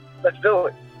respirator? Let's do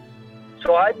it.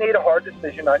 So I made a hard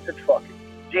decision. I said, fuck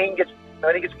it. Gene gets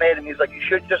mad at me. He's like, you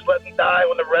should just let me die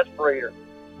on the respirator.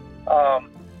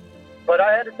 But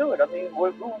I had to do it. I mean,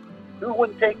 who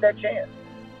wouldn't take that chance?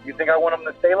 You think I want him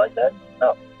to stay like that?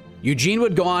 No. Eugene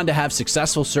would go on to have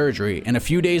successful surgery, and a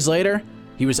few days later,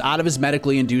 he was out of his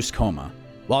medically induced coma.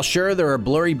 While sure there are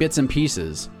blurry bits and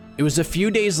pieces, it was a few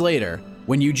days later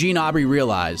when Eugene Aubry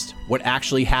realized what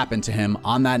actually happened to him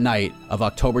on that night of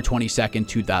October 22nd,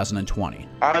 2020.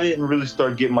 I didn't really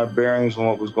start getting my bearings on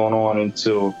what was going on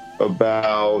until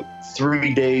about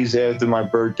 3 days after my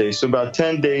birthday. So about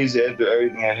 10 days after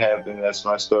everything had happened, that's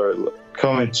when I started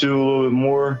coming to a little bit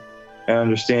more and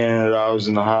understanding that I was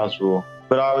in the hospital.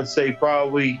 But I would say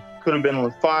probably could have been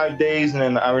like 5 days, and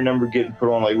then I remember getting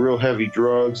put on like real heavy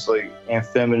drugs, like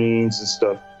amphetamines and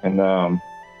stuff. And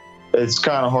it's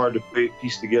kind of hard to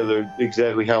piece together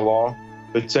exactly how long.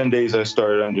 But 10 days I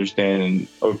started understanding,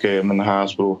 okay, I'm in the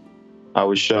hospital, I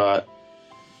was shot,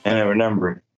 and I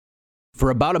remember.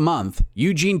 For about a month,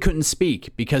 Eugene couldn't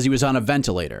speak because he was on a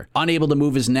ventilator, unable to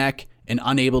move his neck and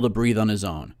unable to breathe on his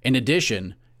own. In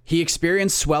addition, he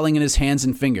experienced swelling in his hands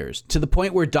and fingers to the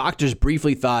point where doctors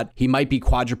briefly thought he might be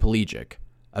quadriplegic.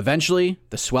 Eventually,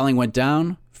 the swelling went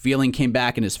down, feeling came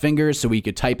back in his fingers so he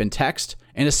could type and text,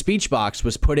 and a speech box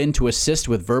was put in to assist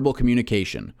with verbal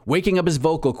communication, waking up his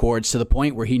vocal cords to the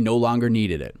point where he no longer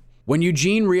needed it. When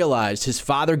Eugene realized his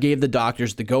father gave the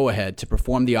doctors the go-ahead to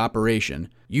perform the operation,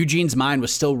 Eugene's mind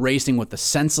was still racing with the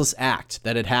senseless act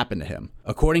that had happened to him.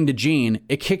 According to Gene,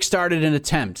 it kickstarted an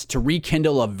attempt to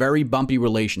rekindle a very bumpy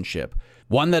relationship,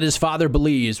 one that his father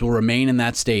believes will remain in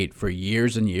that state for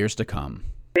years and years to come.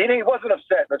 He wasn't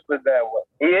upset, let's put it that way.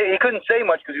 He couldn't say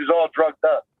much because he was all drugged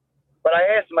up. But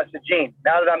I asked him, I said, Gene,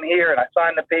 now that I'm here and I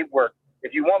signed the paperwork,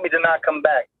 if you want me to not come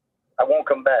back, I won't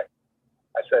come back.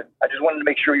 I said, I just wanted to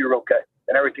make sure you're okay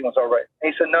and everything was all right.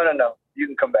 And he said, no, you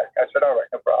can come back. I said, all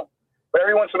right, no problem. But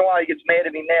every once in a while he gets mad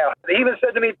at me now. He even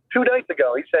said to me 2 days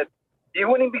ago, he said, you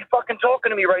wouldn't be fucking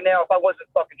talking to me right now if I wasn't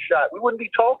fucking shot. We wouldn't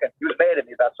be talking. He was mad at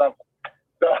me about something.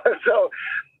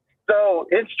 So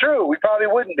it's true. We probably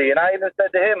wouldn't be. And I even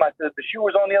said to him, I said, if the shoe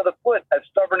was on the other foot, as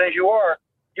stubborn as you are,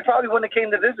 you probably wouldn't have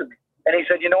came to visit me. And he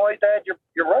said, you know what, Dad,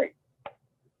 you're right.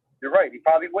 You're right. He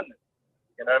probably wouldn't have.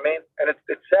 You know what I mean? And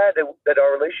it's sad that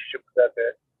our relationship was that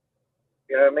bad.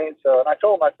 You know what I mean? So, and I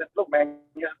told him, I said, look, man,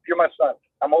 you're my son.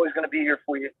 I'm always going to be here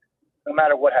for you, no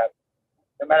matter what happens.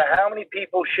 No matter how many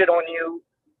people shit on you,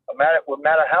 no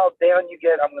matter how down you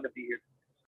get, I'm going to be here.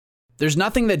 There's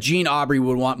nothing that Gene Aubry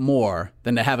would want more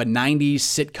than to have a 90s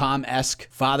sitcom-esque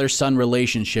father-son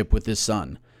relationship with his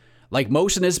son. Like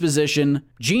most in his position,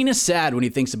 Gene is sad when he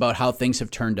thinks about how things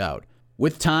have turned out.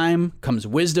 With time comes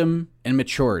wisdom and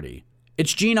maturity.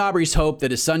 It's Gene Aubry's hope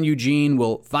that his son Eugene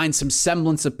will find some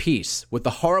semblance of peace with the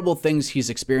horrible things he's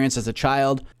experienced as a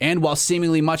child, and while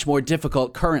seemingly much more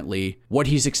difficult currently, what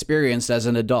he's experienced as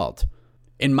an adult.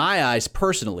 In my eyes,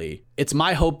 personally, it's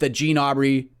my hope that Gene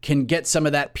Aubry can get some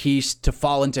of that peace to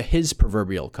fall into his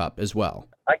proverbial cup as well.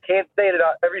 I can't say that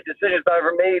every decision I've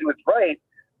ever made was right,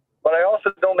 but I also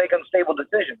don't make unstable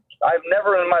decisions. I've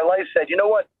never in my life said, you know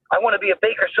what, I want to be a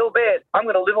baker so bad, I'm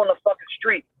going to live on the fucking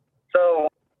street. So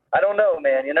I don't know,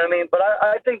 man, you know what I mean? But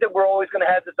I think that we're always going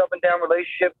to have this up and down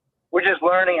relationship. We're just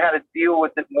learning how to deal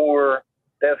with it more,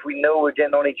 that if we know we're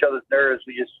getting on each other's nerves,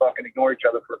 we just fucking ignore each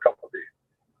other for a couple of days.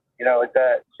 You know, like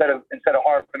that, instead of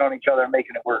harping on each other and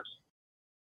making it worse.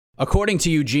 According to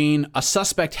Eugene, a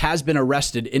suspect has been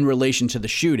arrested in relation to the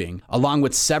shooting, along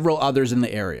with several others in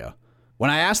the area. When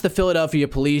I asked the Philadelphia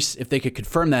police if they could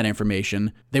confirm that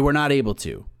information, they were not able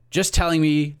to, just telling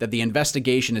me that the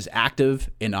investigation is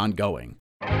active and ongoing.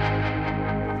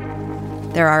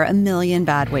 There are a million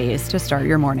bad ways to start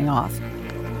your morning off.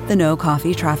 The no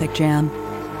coffee traffic jam,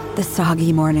 the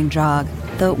soggy morning jog,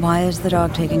 the why is the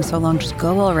dog taking so long, just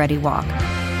go already walk.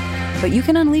 But you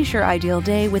can unleash your ideal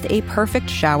day with a perfect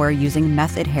shower using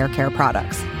Method hair care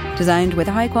products. Designed with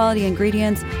high-quality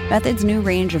ingredients, Method's new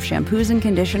range of shampoos and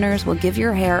conditioners will give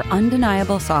your hair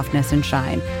undeniable softness and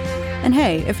shine. And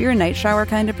hey, if you're a night shower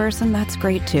kind of person, that's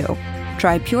great too.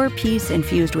 Try Pure Peace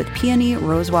infused with peony,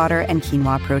 rosewater, and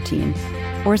quinoa protein.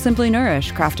 Or Simply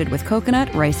Nourish, crafted with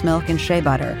coconut, rice milk, and shea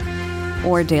butter.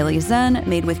 Or Daily Zen,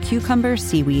 made with cucumber,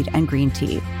 seaweed, and green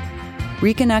tea.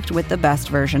 Reconnect with the best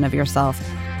version of yourself.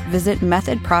 Visit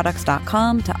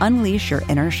methodproducts.com to unleash your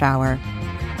inner shower.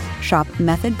 Shop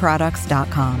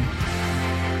methodproducts.com.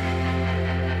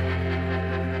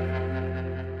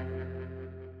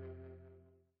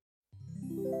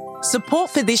 Support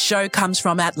for this show comes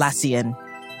from Atlassian.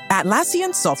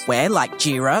 Atlassian software like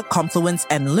Jira, Confluence,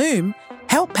 and Loom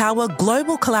help power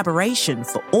global collaboration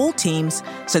for all teams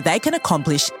so they can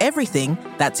accomplish everything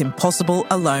that's impossible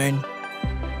alone.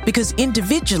 Because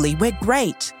individually we're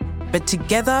great, but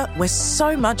together we're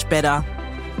so much better.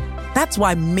 That's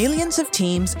why millions of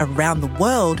teams around the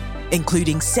world,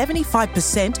 including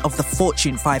 75% of the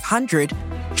Fortune 500,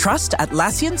 trust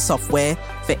Atlassian software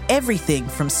for everything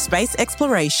from space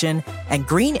exploration and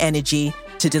green energy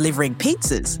to delivering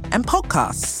pizzas and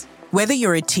podcasts. Whether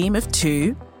you're a team of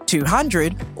 2,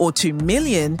 200, or 2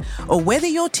 million, or whether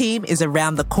your team is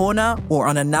around the corner or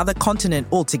on another continent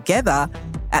altogether,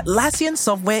 Atlassian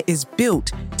software is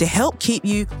built to help keep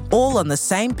you all on the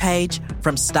same page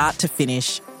from start to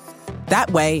finish.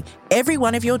 That way, every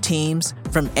one of your teams,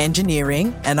 from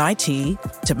engineering and IT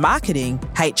to marketing,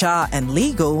 HR, and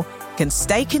legal, can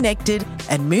stay connected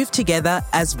and move together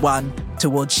as one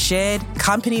towards shared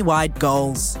company-wide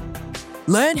goals.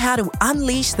 Learn how to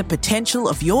unleash the potential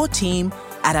of your team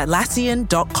at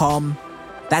Atlassian.com.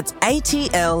 That's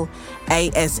ATLASSIAN.com.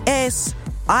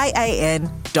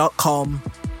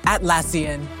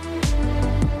 Atlassian.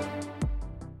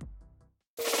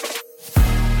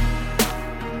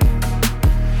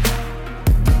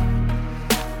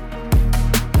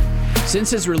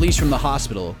 Since his release from the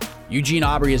hospital, Eugene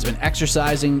Aubry has been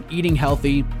exercising, eating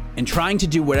healthy, and trying to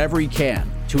do whatever he can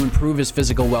to improve his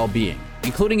physical well-being,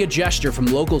 including a gesture from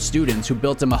local students who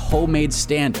built him a homemade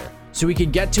stander so he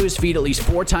could get to his feet at least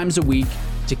 4 times a week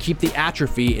to keep the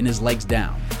atrophy in his legs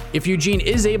down. If Eugene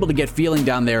is able to get feeling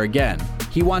down there again,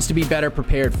 he wants to be better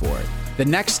prepared for it. The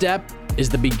next step is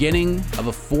the beginning of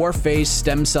a 4-phase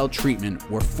stem cell treatment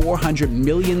where 400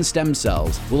 million stem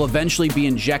cells will eventually be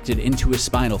injected into his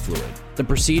spinal fluid. The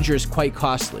procedure is quite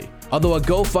costly, although a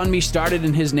GoFundMe started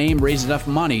in his name raised enough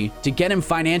money to get him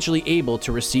financially able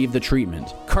to receive the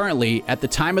treatment. Currently, at the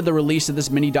time of the release of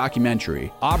this mini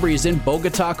documentary, Aubrey is in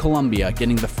Bogota, Colombia,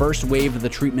 getting the first wave of the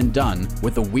treatment done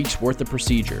with a week's worth of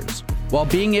procedures. While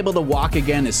being able to walk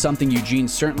again is something Eugene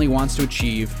certainly wants to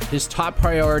achieve, his top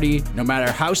priority, no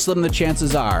matter how slim the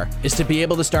chances are, is to be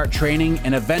able to start training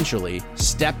and eventually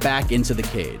step back into the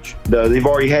cage. They've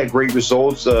already had great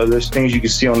results. There's things you can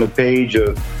see on the page.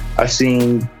 I've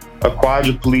seen a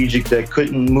quadriplegic that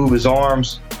couldn't move his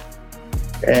arms,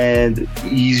 and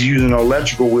he's using an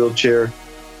electrical wheelchair,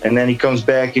 and then he comes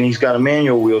back and he's got a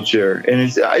manual wheelchair. And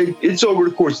it's over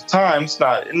the course of time.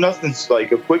 Nothing's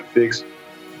like a quick fix.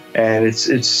 And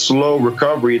it's slow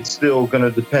recovery. It's still going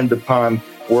to depend upon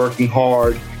working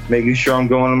hard, making sure I'm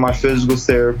going to my physical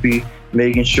therapy,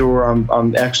 making sure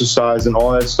I'm exercising.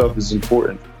 All that stuff is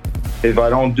important. If I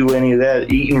don't do any of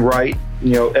that, eating right,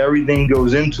 everything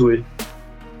goes into it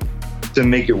to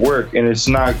make it work. And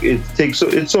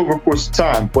it's over a course of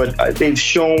time, but they've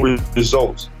shown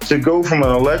results. To go from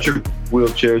an electric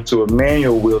wheelchair to a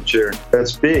manual wheelchair,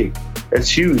 that's big. That's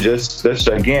huge. That's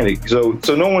gigantic. So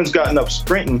no one's gotten up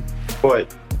sprinting,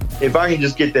 but if I can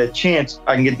just get that chance,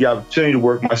 I can get the opportunity to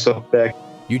work myself back.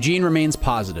 Eugene remains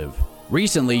positive.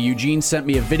 Recently, Eugene sent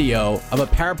me a video of a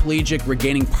paraplegic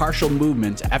regaining partial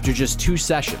movement after just 2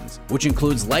 sessions, which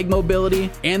includes leg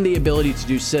mobility and the ability to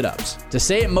do sit-ups. To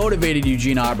say it motivated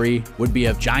Eugene Aubrey would be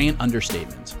a giant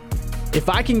understatement. If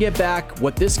I can get back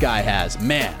what this guy has,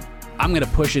 man, I'm gonna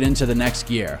push it into the next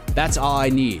gear. That's all I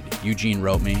need, Eugene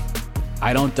wrote me.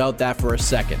 I don't doubt that for a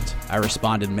second, I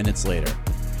responded minutes later.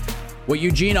 What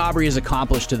Eugene Aubrey has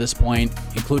accomplished to this point,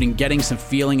 including getting some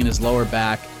feeling in his lower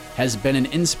back, has been an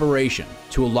inspiration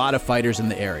to a lot of fighters in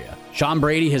the area. Sean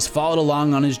Brady has followed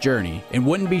along on his journey and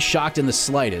wouldn't be shocked in the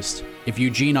slightest if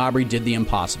Eugene Aubrey did the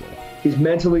impossible. He's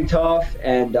mentally tough,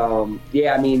 and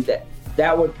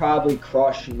that would probably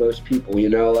crush most people. You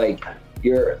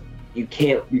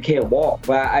can't walk.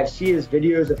 But I've seen his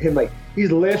videos of him, like,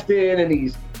 he's lifting and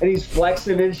he's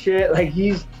flexing and shit. Like,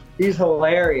 he's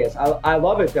hilarious. I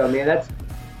love it though, man.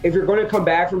 If you're going to come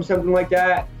back from something like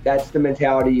that, that's the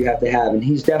mentality you have to have. And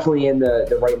he's definitely in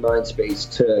the right mind space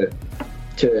to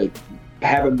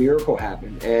have a miracle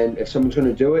happen. And if someone's going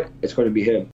to do it, it's going to be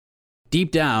him.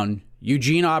 Deep down,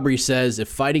 Eugene Aubrey says if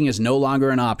fighting is no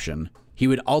longer an option, he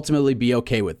would ultimately be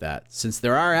okay with that, since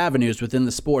there are avenues within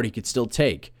the sport he could still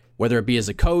take, whether it be as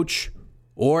a coach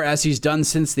or, as he's done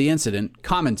since the incident,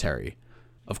 commentary.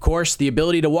 Of course, the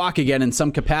ability to walk again in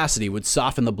some capacity would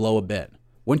soften the blow a bit.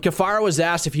 When Kafara was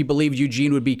asked if he believed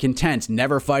Eugene would be content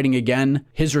never fighting again,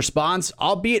 his response,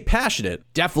 albeit passionate,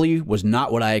 definitely was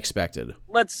not what I expected.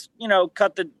 Let's,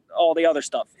 cut all the other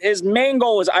stuff. His main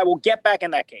goal is I will get back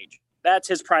in that cage. That's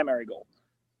his primary goal.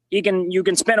 You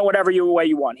can spin it whatever way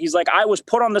you want. He's like, I was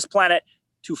put on this planet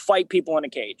to fight people in a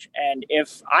cage. And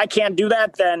if I can't do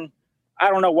that, then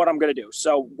I don't know what I'm going to do.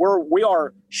 So we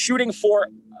are shooting for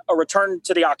a return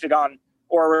to the octagon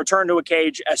or a return to a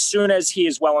cage as soon as he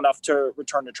is well enough to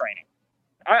return to training.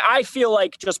 I feel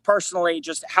like just personally,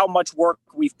 just how much work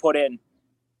we've put in,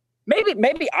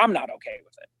 maybe I'm not okay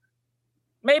with it.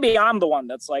 Maybe I'm the one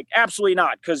that's like, absolutely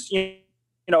not. Because,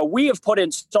 we have put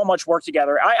in so much work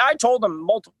together. I told him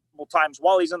multiple times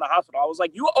while he's in the hospital, I was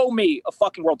like, you owe me a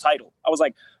fucking world title. I was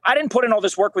like, I didn't put in all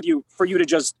this work with you for you to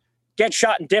just get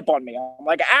shot and dip on me. I'm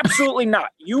like, absolutely not.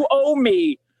 You owe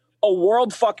me a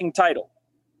world fucking title.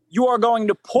 You are going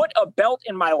to put a belt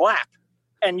in my lap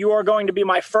and you are going to be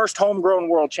my first homegrown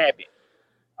world champion.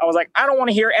 I was like, I don't want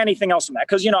to hear anything else from that.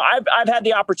 Cause I've had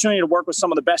the opportunity to work with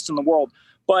some of the best in the world,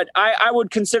 but I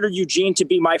would consider Eugene to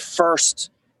be my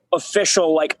first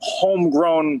official, like,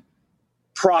 homegrown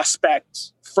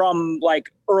prospect from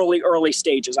like early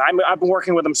stages. I've been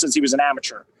working with him since he was an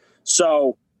amateur.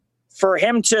 So for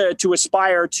him to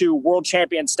aspire to world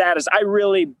champion status, I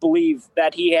really believe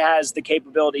that he has the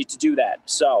capability to do that.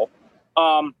 So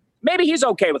maybe he's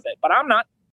okay with it, but I'm not.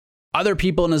 Other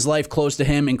people in his life close to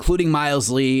him, including Miles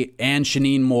Lee and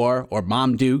Shanine Moore, or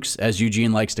Mom Dukes, as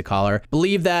Eugene likes to call her,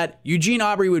 believe that Eugene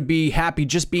Aubrey would be happy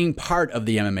just being part of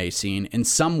the MMA scene in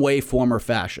some way, form, or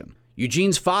fashion.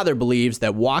 Eugene's father believes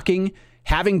that walking,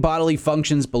 having bodily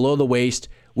functions below the waist,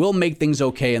 will make things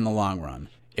okay in the long run.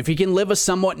 If he can live a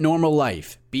somewhat normal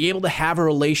life, be able to have a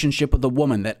relationship with a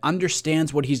woman that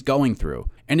understands what he's going through,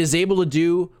 and is able to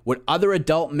do what other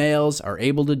adult males are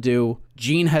able to do,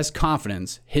 Gene has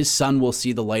confidence his son will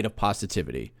see the light of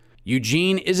positivity.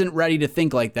 Eugene isn't ready to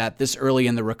think like that this early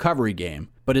in the recovery game,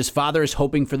 but his father is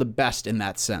hoping for the best in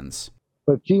that sense.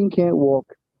 But if Gene can't walk,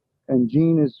 and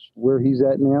Gene is where he's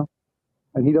at now,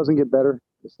 and he doesn't get better,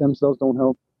 the stem cells don't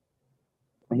help,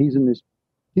 and he's going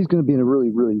to be in a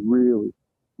really, really, really,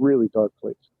 really dark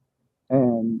place.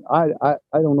 And I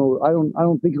don't know. I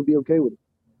don't think he'll be okay with it.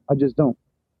 I just don't.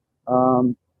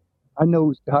 I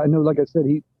know. Like I said,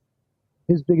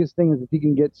 his biggest thing is if he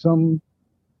can get some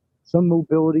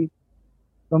mobility,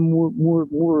 some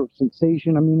more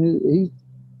sensation. I mean,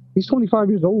 he's 25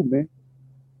 years old, man.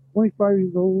 25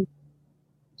 years old.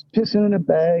 He's pissing in a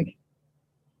bag.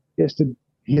 He has to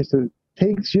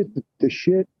take shit to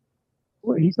shit.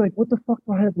 He's like, what the fuck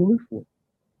do I have to live for?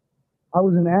 I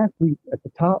was an athlete at the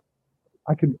top.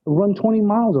 I could run 20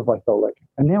 miles if I felt like it.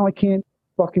 And now I can't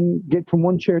fucking get from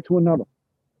one chair to another.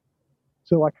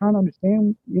 So I kind of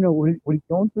understand, what he's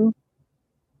going through.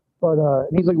 But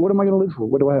he's like, what am I going to live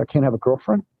for? I can't have a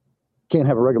girlfriend? Can't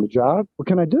have a regular job? What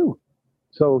can I do?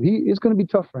 So it's going to be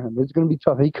tough for him. It's going to be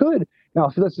tough. He could.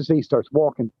 Now, let's just say he starts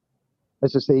walking.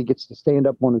 Let's just say he gets to stand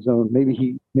up on his own. Maybe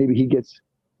he gets,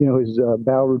 his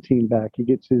bowel routine back. He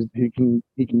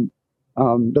can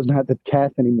doesn't have the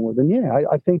cath anymore. Then yeah,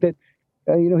 I think that,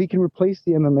 he can replace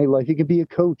the MMA life. He can be a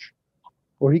coach,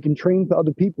 or he can train for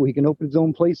other people. He can open his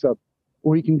own place up,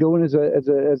 or he can go in as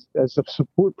a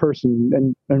support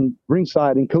person and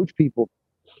ringside and coach people.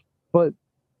 But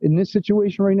in this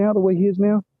situation right now, the way he is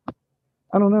now,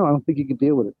 I don't know. I don't think he can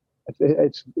deal with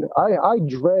it. I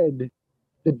dread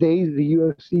the days the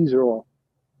UFCs are on.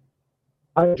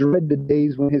 I dread the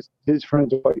days when his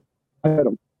friends fight. I dread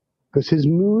him because his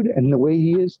mood and the way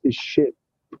he is shit.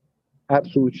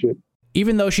 Absolute shit.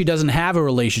 Even though she doesn't have a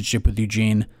relationship with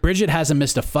Eugene, Bridget hasn't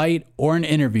missed a fight or an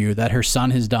interview that her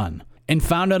son has done, and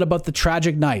found out about the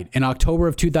tragic night in October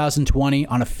of 2020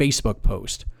 on a Facebook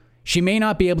post. She may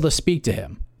not be able to speak to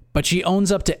him, but she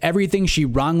owns up to everything she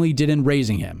wrongly did in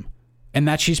raising him, and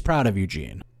that she's proud of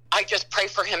Eugene. I just pray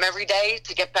for him every day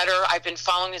to get better. I've been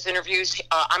following his interviews.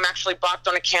 I'm actually blocked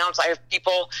on accounts. I have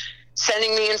people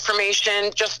sending me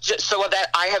information just so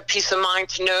that I have peace of mind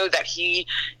to know that he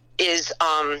is,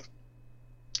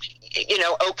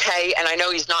 okay. And I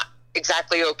know he's not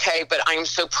exactly okay, but I'm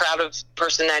so proud of the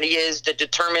person that he is, the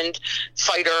determined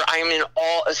fighter. I am in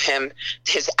awe of him,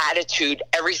 his attitude,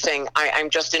 everything. I'm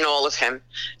just in awe of him.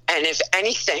 And if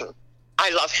anything, I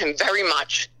love him very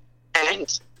much.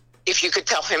 And if you could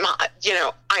tell him,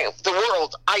 the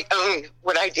world, I own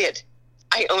what I did.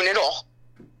 I own it all.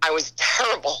 I was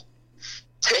terrible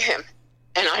to him.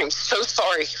 And I'm so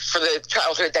sorry for the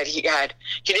childhood that he had.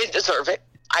 He didn't deserve it.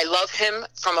 I love him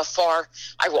from afar.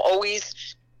 I will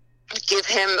always give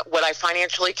him what I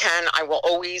financially can. I will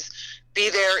always be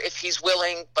there if he's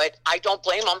willing, but I don't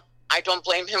blame him. I don't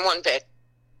blame him one bit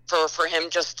for him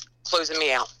just closing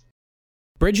me out.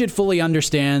 Bridget fully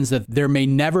understands that there may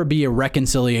never be a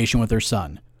reconciliation with her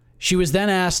son. She was then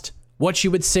asked what she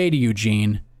would say to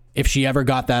Eugene if she ever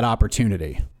got that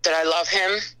opportunity. That I love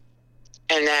him,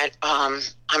 and that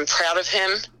I'm proud of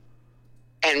him,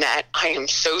 and that I am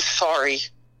so sorry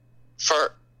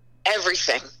for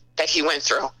everything that he went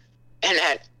through, and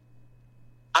that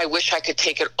I wish I could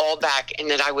take it all back, and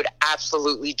that I would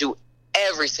absolutely do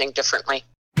everything differently.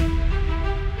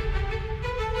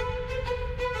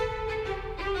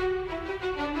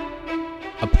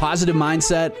 A positive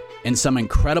mindset and some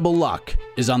incredible luck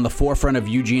is on the forefront of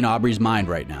Eugene Aubrey's mind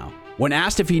right now. When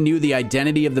asked if he knew the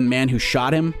identity of the man who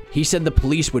shot him, he said the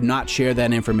police would not share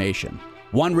that information.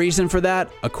 One reason for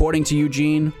that, according to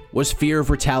Eugene, was fear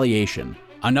of retaliation.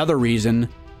 Another reason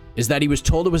is that he was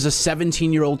told it was a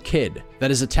 17-year-old kid that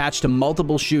is attached to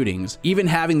multiple shootings, even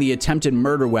having the attempted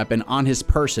murder weapon on his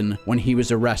person when he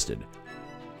was arrested.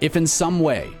 If in some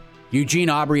way Eugene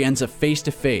Aubrey ends up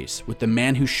face-to-face with the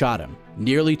man who shot him,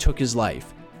 nearly took his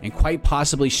life, and quite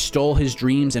possibly stole his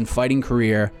dreams and fighting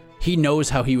career, he knows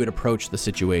how he would approach the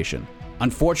situation.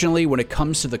 Unfortunately, when it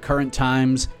comes to the current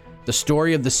times, the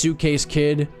story of the Suitcase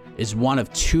Kid is one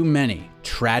of too many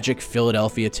tragic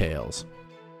Philadelphia tales.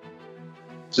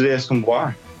 So they ask him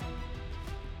why.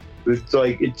 It's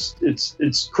like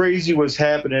it's crazy what's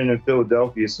happening in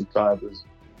Philadelphia sometimes. It's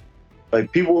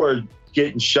like people are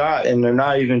getting shot and they're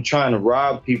not even trying to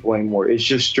rob people anymore. It's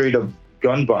just straight up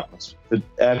gun violence for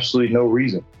absolutely no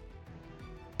reason.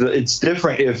 It's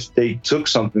different if they took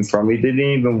something from me. They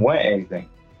didn't even want anything.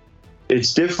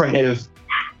 It's different if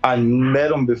I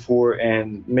met him before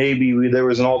and maybe there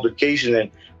was an altercation,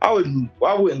 and I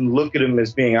wouldn't look at him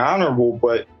as being honorable,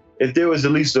 but if there was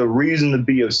at least a reason to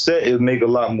be upset, it would make a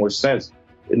lot more sense.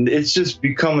 And it's just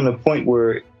becoming a point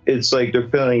where it's like they're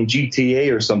playing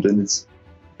GTA or something.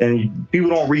 And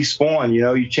people don't respawn, you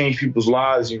know, you change people's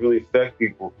lives, you really affect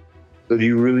people. So do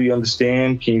you really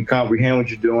understand? Can you comprehend what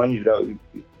you're doing? You know,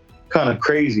 kind of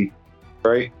crazy,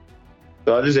 right?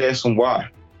 So I just asked him why.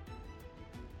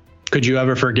 Could you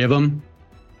ever forgive him?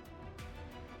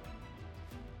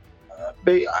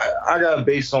 I got to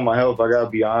base on my health. I got to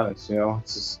be honest, you know, it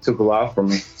just took a lot from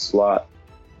me. It's a lot.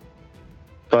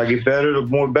 If I get better, the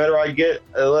more better I get,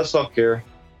 the less I'll care.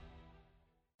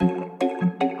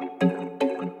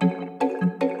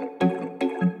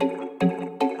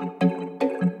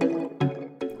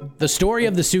 The story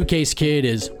of the Suitcase Kid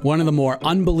is one of the more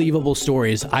unbelievable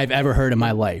stories I've ever heard in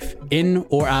my life, in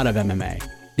or out of MMA.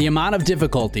 The amount of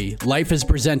difficulty life has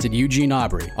presented Eugene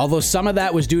Aubrey, although some of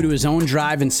that was due to his own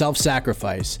drive and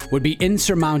self-sacrifice, would be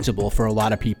insurmountable for a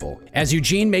lot of people. As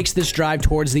Eugene makes this drive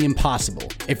towards the impossible,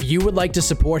 if you would like to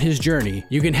support his journey,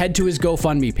 you can head to his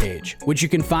GoFundMe page, which you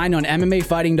can find on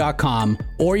MMAfighting.com,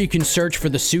 or you can search for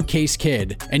the Suitcase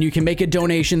Kid, and you can make a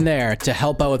donation there to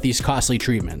help out with these costly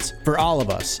treatments. For all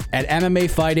of us at MMA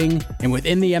Fighting and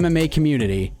within the MMA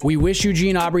community, we wish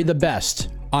Eugene Aubrey the best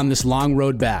on this long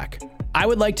road back. I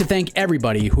would like to thank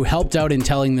everybody who helped out in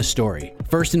telling this story.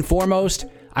 First and foremost,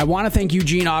 I want to thank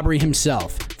Eugene Aubrey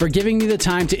himself for giving me the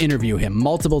time to interview him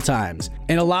multiple times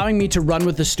and allowing me to run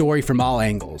with the story from all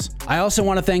angles. I also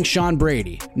want to thank Sean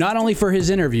Brady, not only for his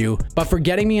interview, but for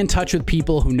getting me in touch with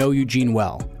people who know Eugene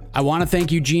well. I want to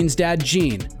thank Eugene's dad,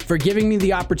 Gene, for giving me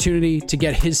the opportunity to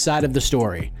get his side of the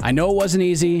story. I know it wasn't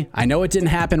easy, I know it didn't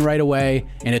happen right away,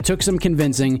 and it took some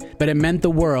convincing, but it meant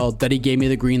the world that he gave me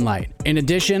the green light. In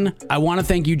addition, I want to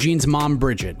thank Eugene's mom,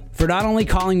 Bridget, for not only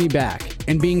calling me back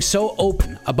and being so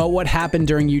open about what happened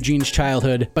during Eugene's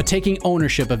childhood, but taking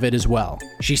ownership of it as well.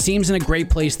 She seems in a great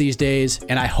place these days,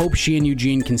 and I hope she and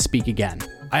Eugene can speak again.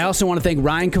 I also want to thank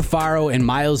Ryan Cafaro and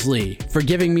Miles Lee for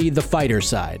giving me the fighter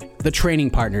side, the training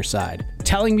partner side,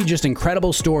 telling me just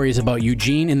incredible stories about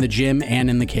Eugene in the gym and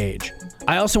in the cage.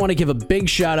 I also want to give a big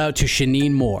shout out to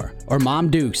Shanine Moore, or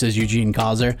Mom Dukes as Eugene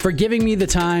calls her, for giving me the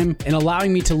time and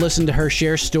allowing me to listen to her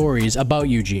share stories about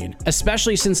Eugene,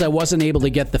 especially since I wasn't able to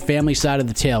get the family side of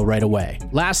the tale right away.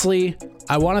 Lastly,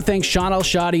 I want to thank Sean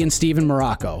El-Shadi and Steven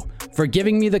Morocco for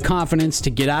giving me the confidence to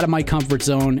get out of my comfort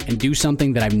zone and do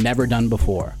something that I've never done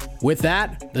before. With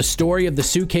that, the story of the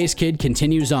Suitcase Kid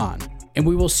continues on, and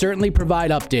we will certainly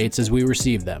provide updates as we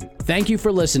receive them. Thank you for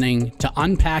listening to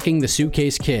Unpacking the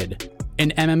Suitcase Kid,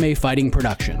 an MMA fighting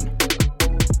production.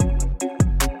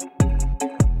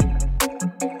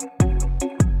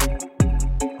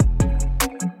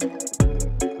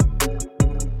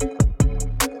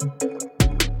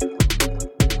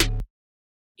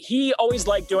 He always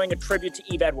liked doing a tribute to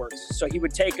Eve Edwards. So he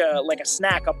would take a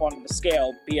snack up on the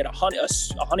scale, be it a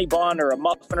honey bun or a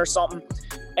muffin or something.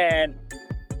 And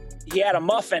he had a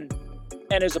muffin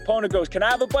and his opponent goes, "Can I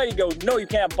have a bite?" He goes, "No, you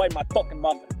can't have a bite of my fucking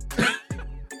muffin."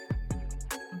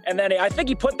 And then I think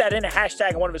he put that in a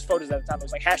hashtag in one of his photos at the time. It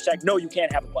was like hashtag "No, you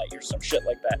can't have a bite" or some shit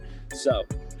like that. So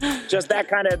just that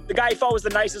kind of, the guy he thought was the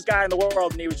nicest guy in the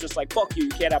world. And he was just like, "Fuck you, you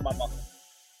can't have my muffin."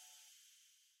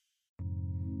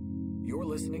 You're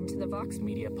listening to the Vox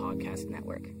Media Podcast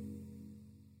Network.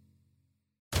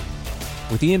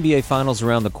 With the NBA Finals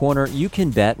around the corner, you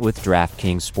can bet with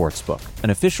DraftKings Sportsbook, an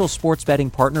official sports betting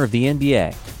partner of the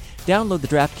NBA. Download the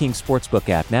DraftKings Sportsbook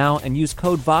app now and use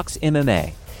code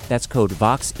VOXMMA. That's code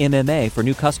VOXMMA for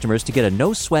new customers to get a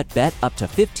no-sweat bet up to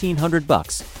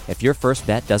 $1,500 if your first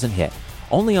bet doesn't hit.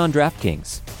 Only on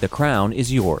DraftKings. The crown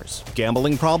is yours.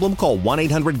 Gambling problem? Call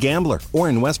 1-800-GAMBLER. Or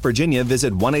in West Virginia,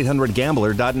 visit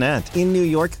 1-800-GAMBLER.net. In New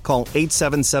York, call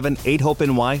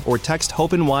 877-8-HOPE-NY or text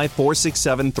HOPE-NY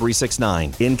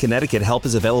 467-369. In Connecticut, help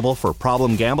is available for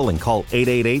problem gambling. Call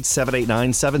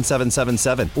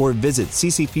 888-789-7777 or visit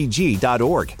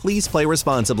ccpg.org. Please play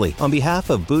responsibly. On behalf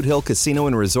of Boot Hill Casino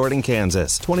and Resort in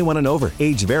Kansas, 21 and over.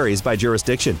 Age varies by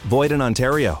jurisdiction. Void in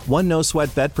Ontario. One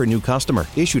no-sweat bet per new customer.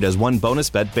 Issued as one bonus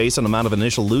bet based on amount of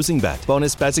initial losing bet.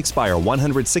 Bonus bets expire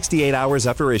 168 hours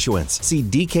after issuance. See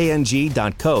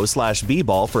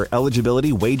dkng.co/bball for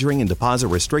eligibility, wagering, and deposit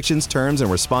restrictions, terms,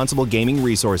 and responsible gaming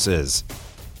resources.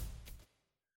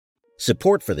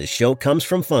 Support for this show comes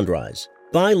from Fundrise.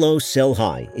 Buy low, sell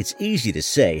high. It's easy to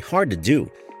say, hard to do.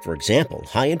 For example,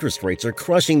 high interest rates are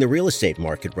crushing the real estate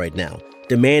market right now.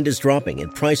 Demand is dropping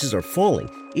and prices are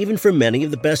falling, even for many of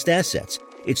the best assets.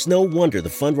 It's no wonder the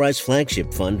Fundrise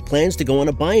Flagship Fund plans to go on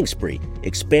a buying spree,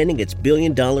 expanding its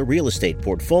billion-dollar real estate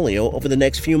portfolio over the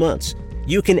next few months.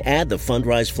 You can add the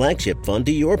Fundrise Flagship Fund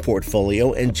to your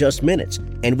portfolio in just minutes,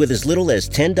 and with as little as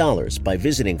 $10 by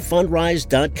visiting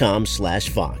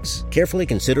fundrise.com/Fox. Carefully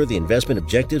consider the investment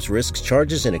objectives, risks,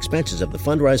 charges, and expenses of the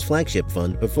Fundrise Flagship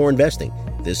Fund before investing.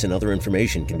 This and other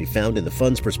information can be found in the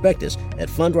fund's prospectus at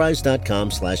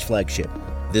fundrise.com/flagship.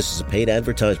 This is a paid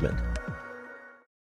advertisement.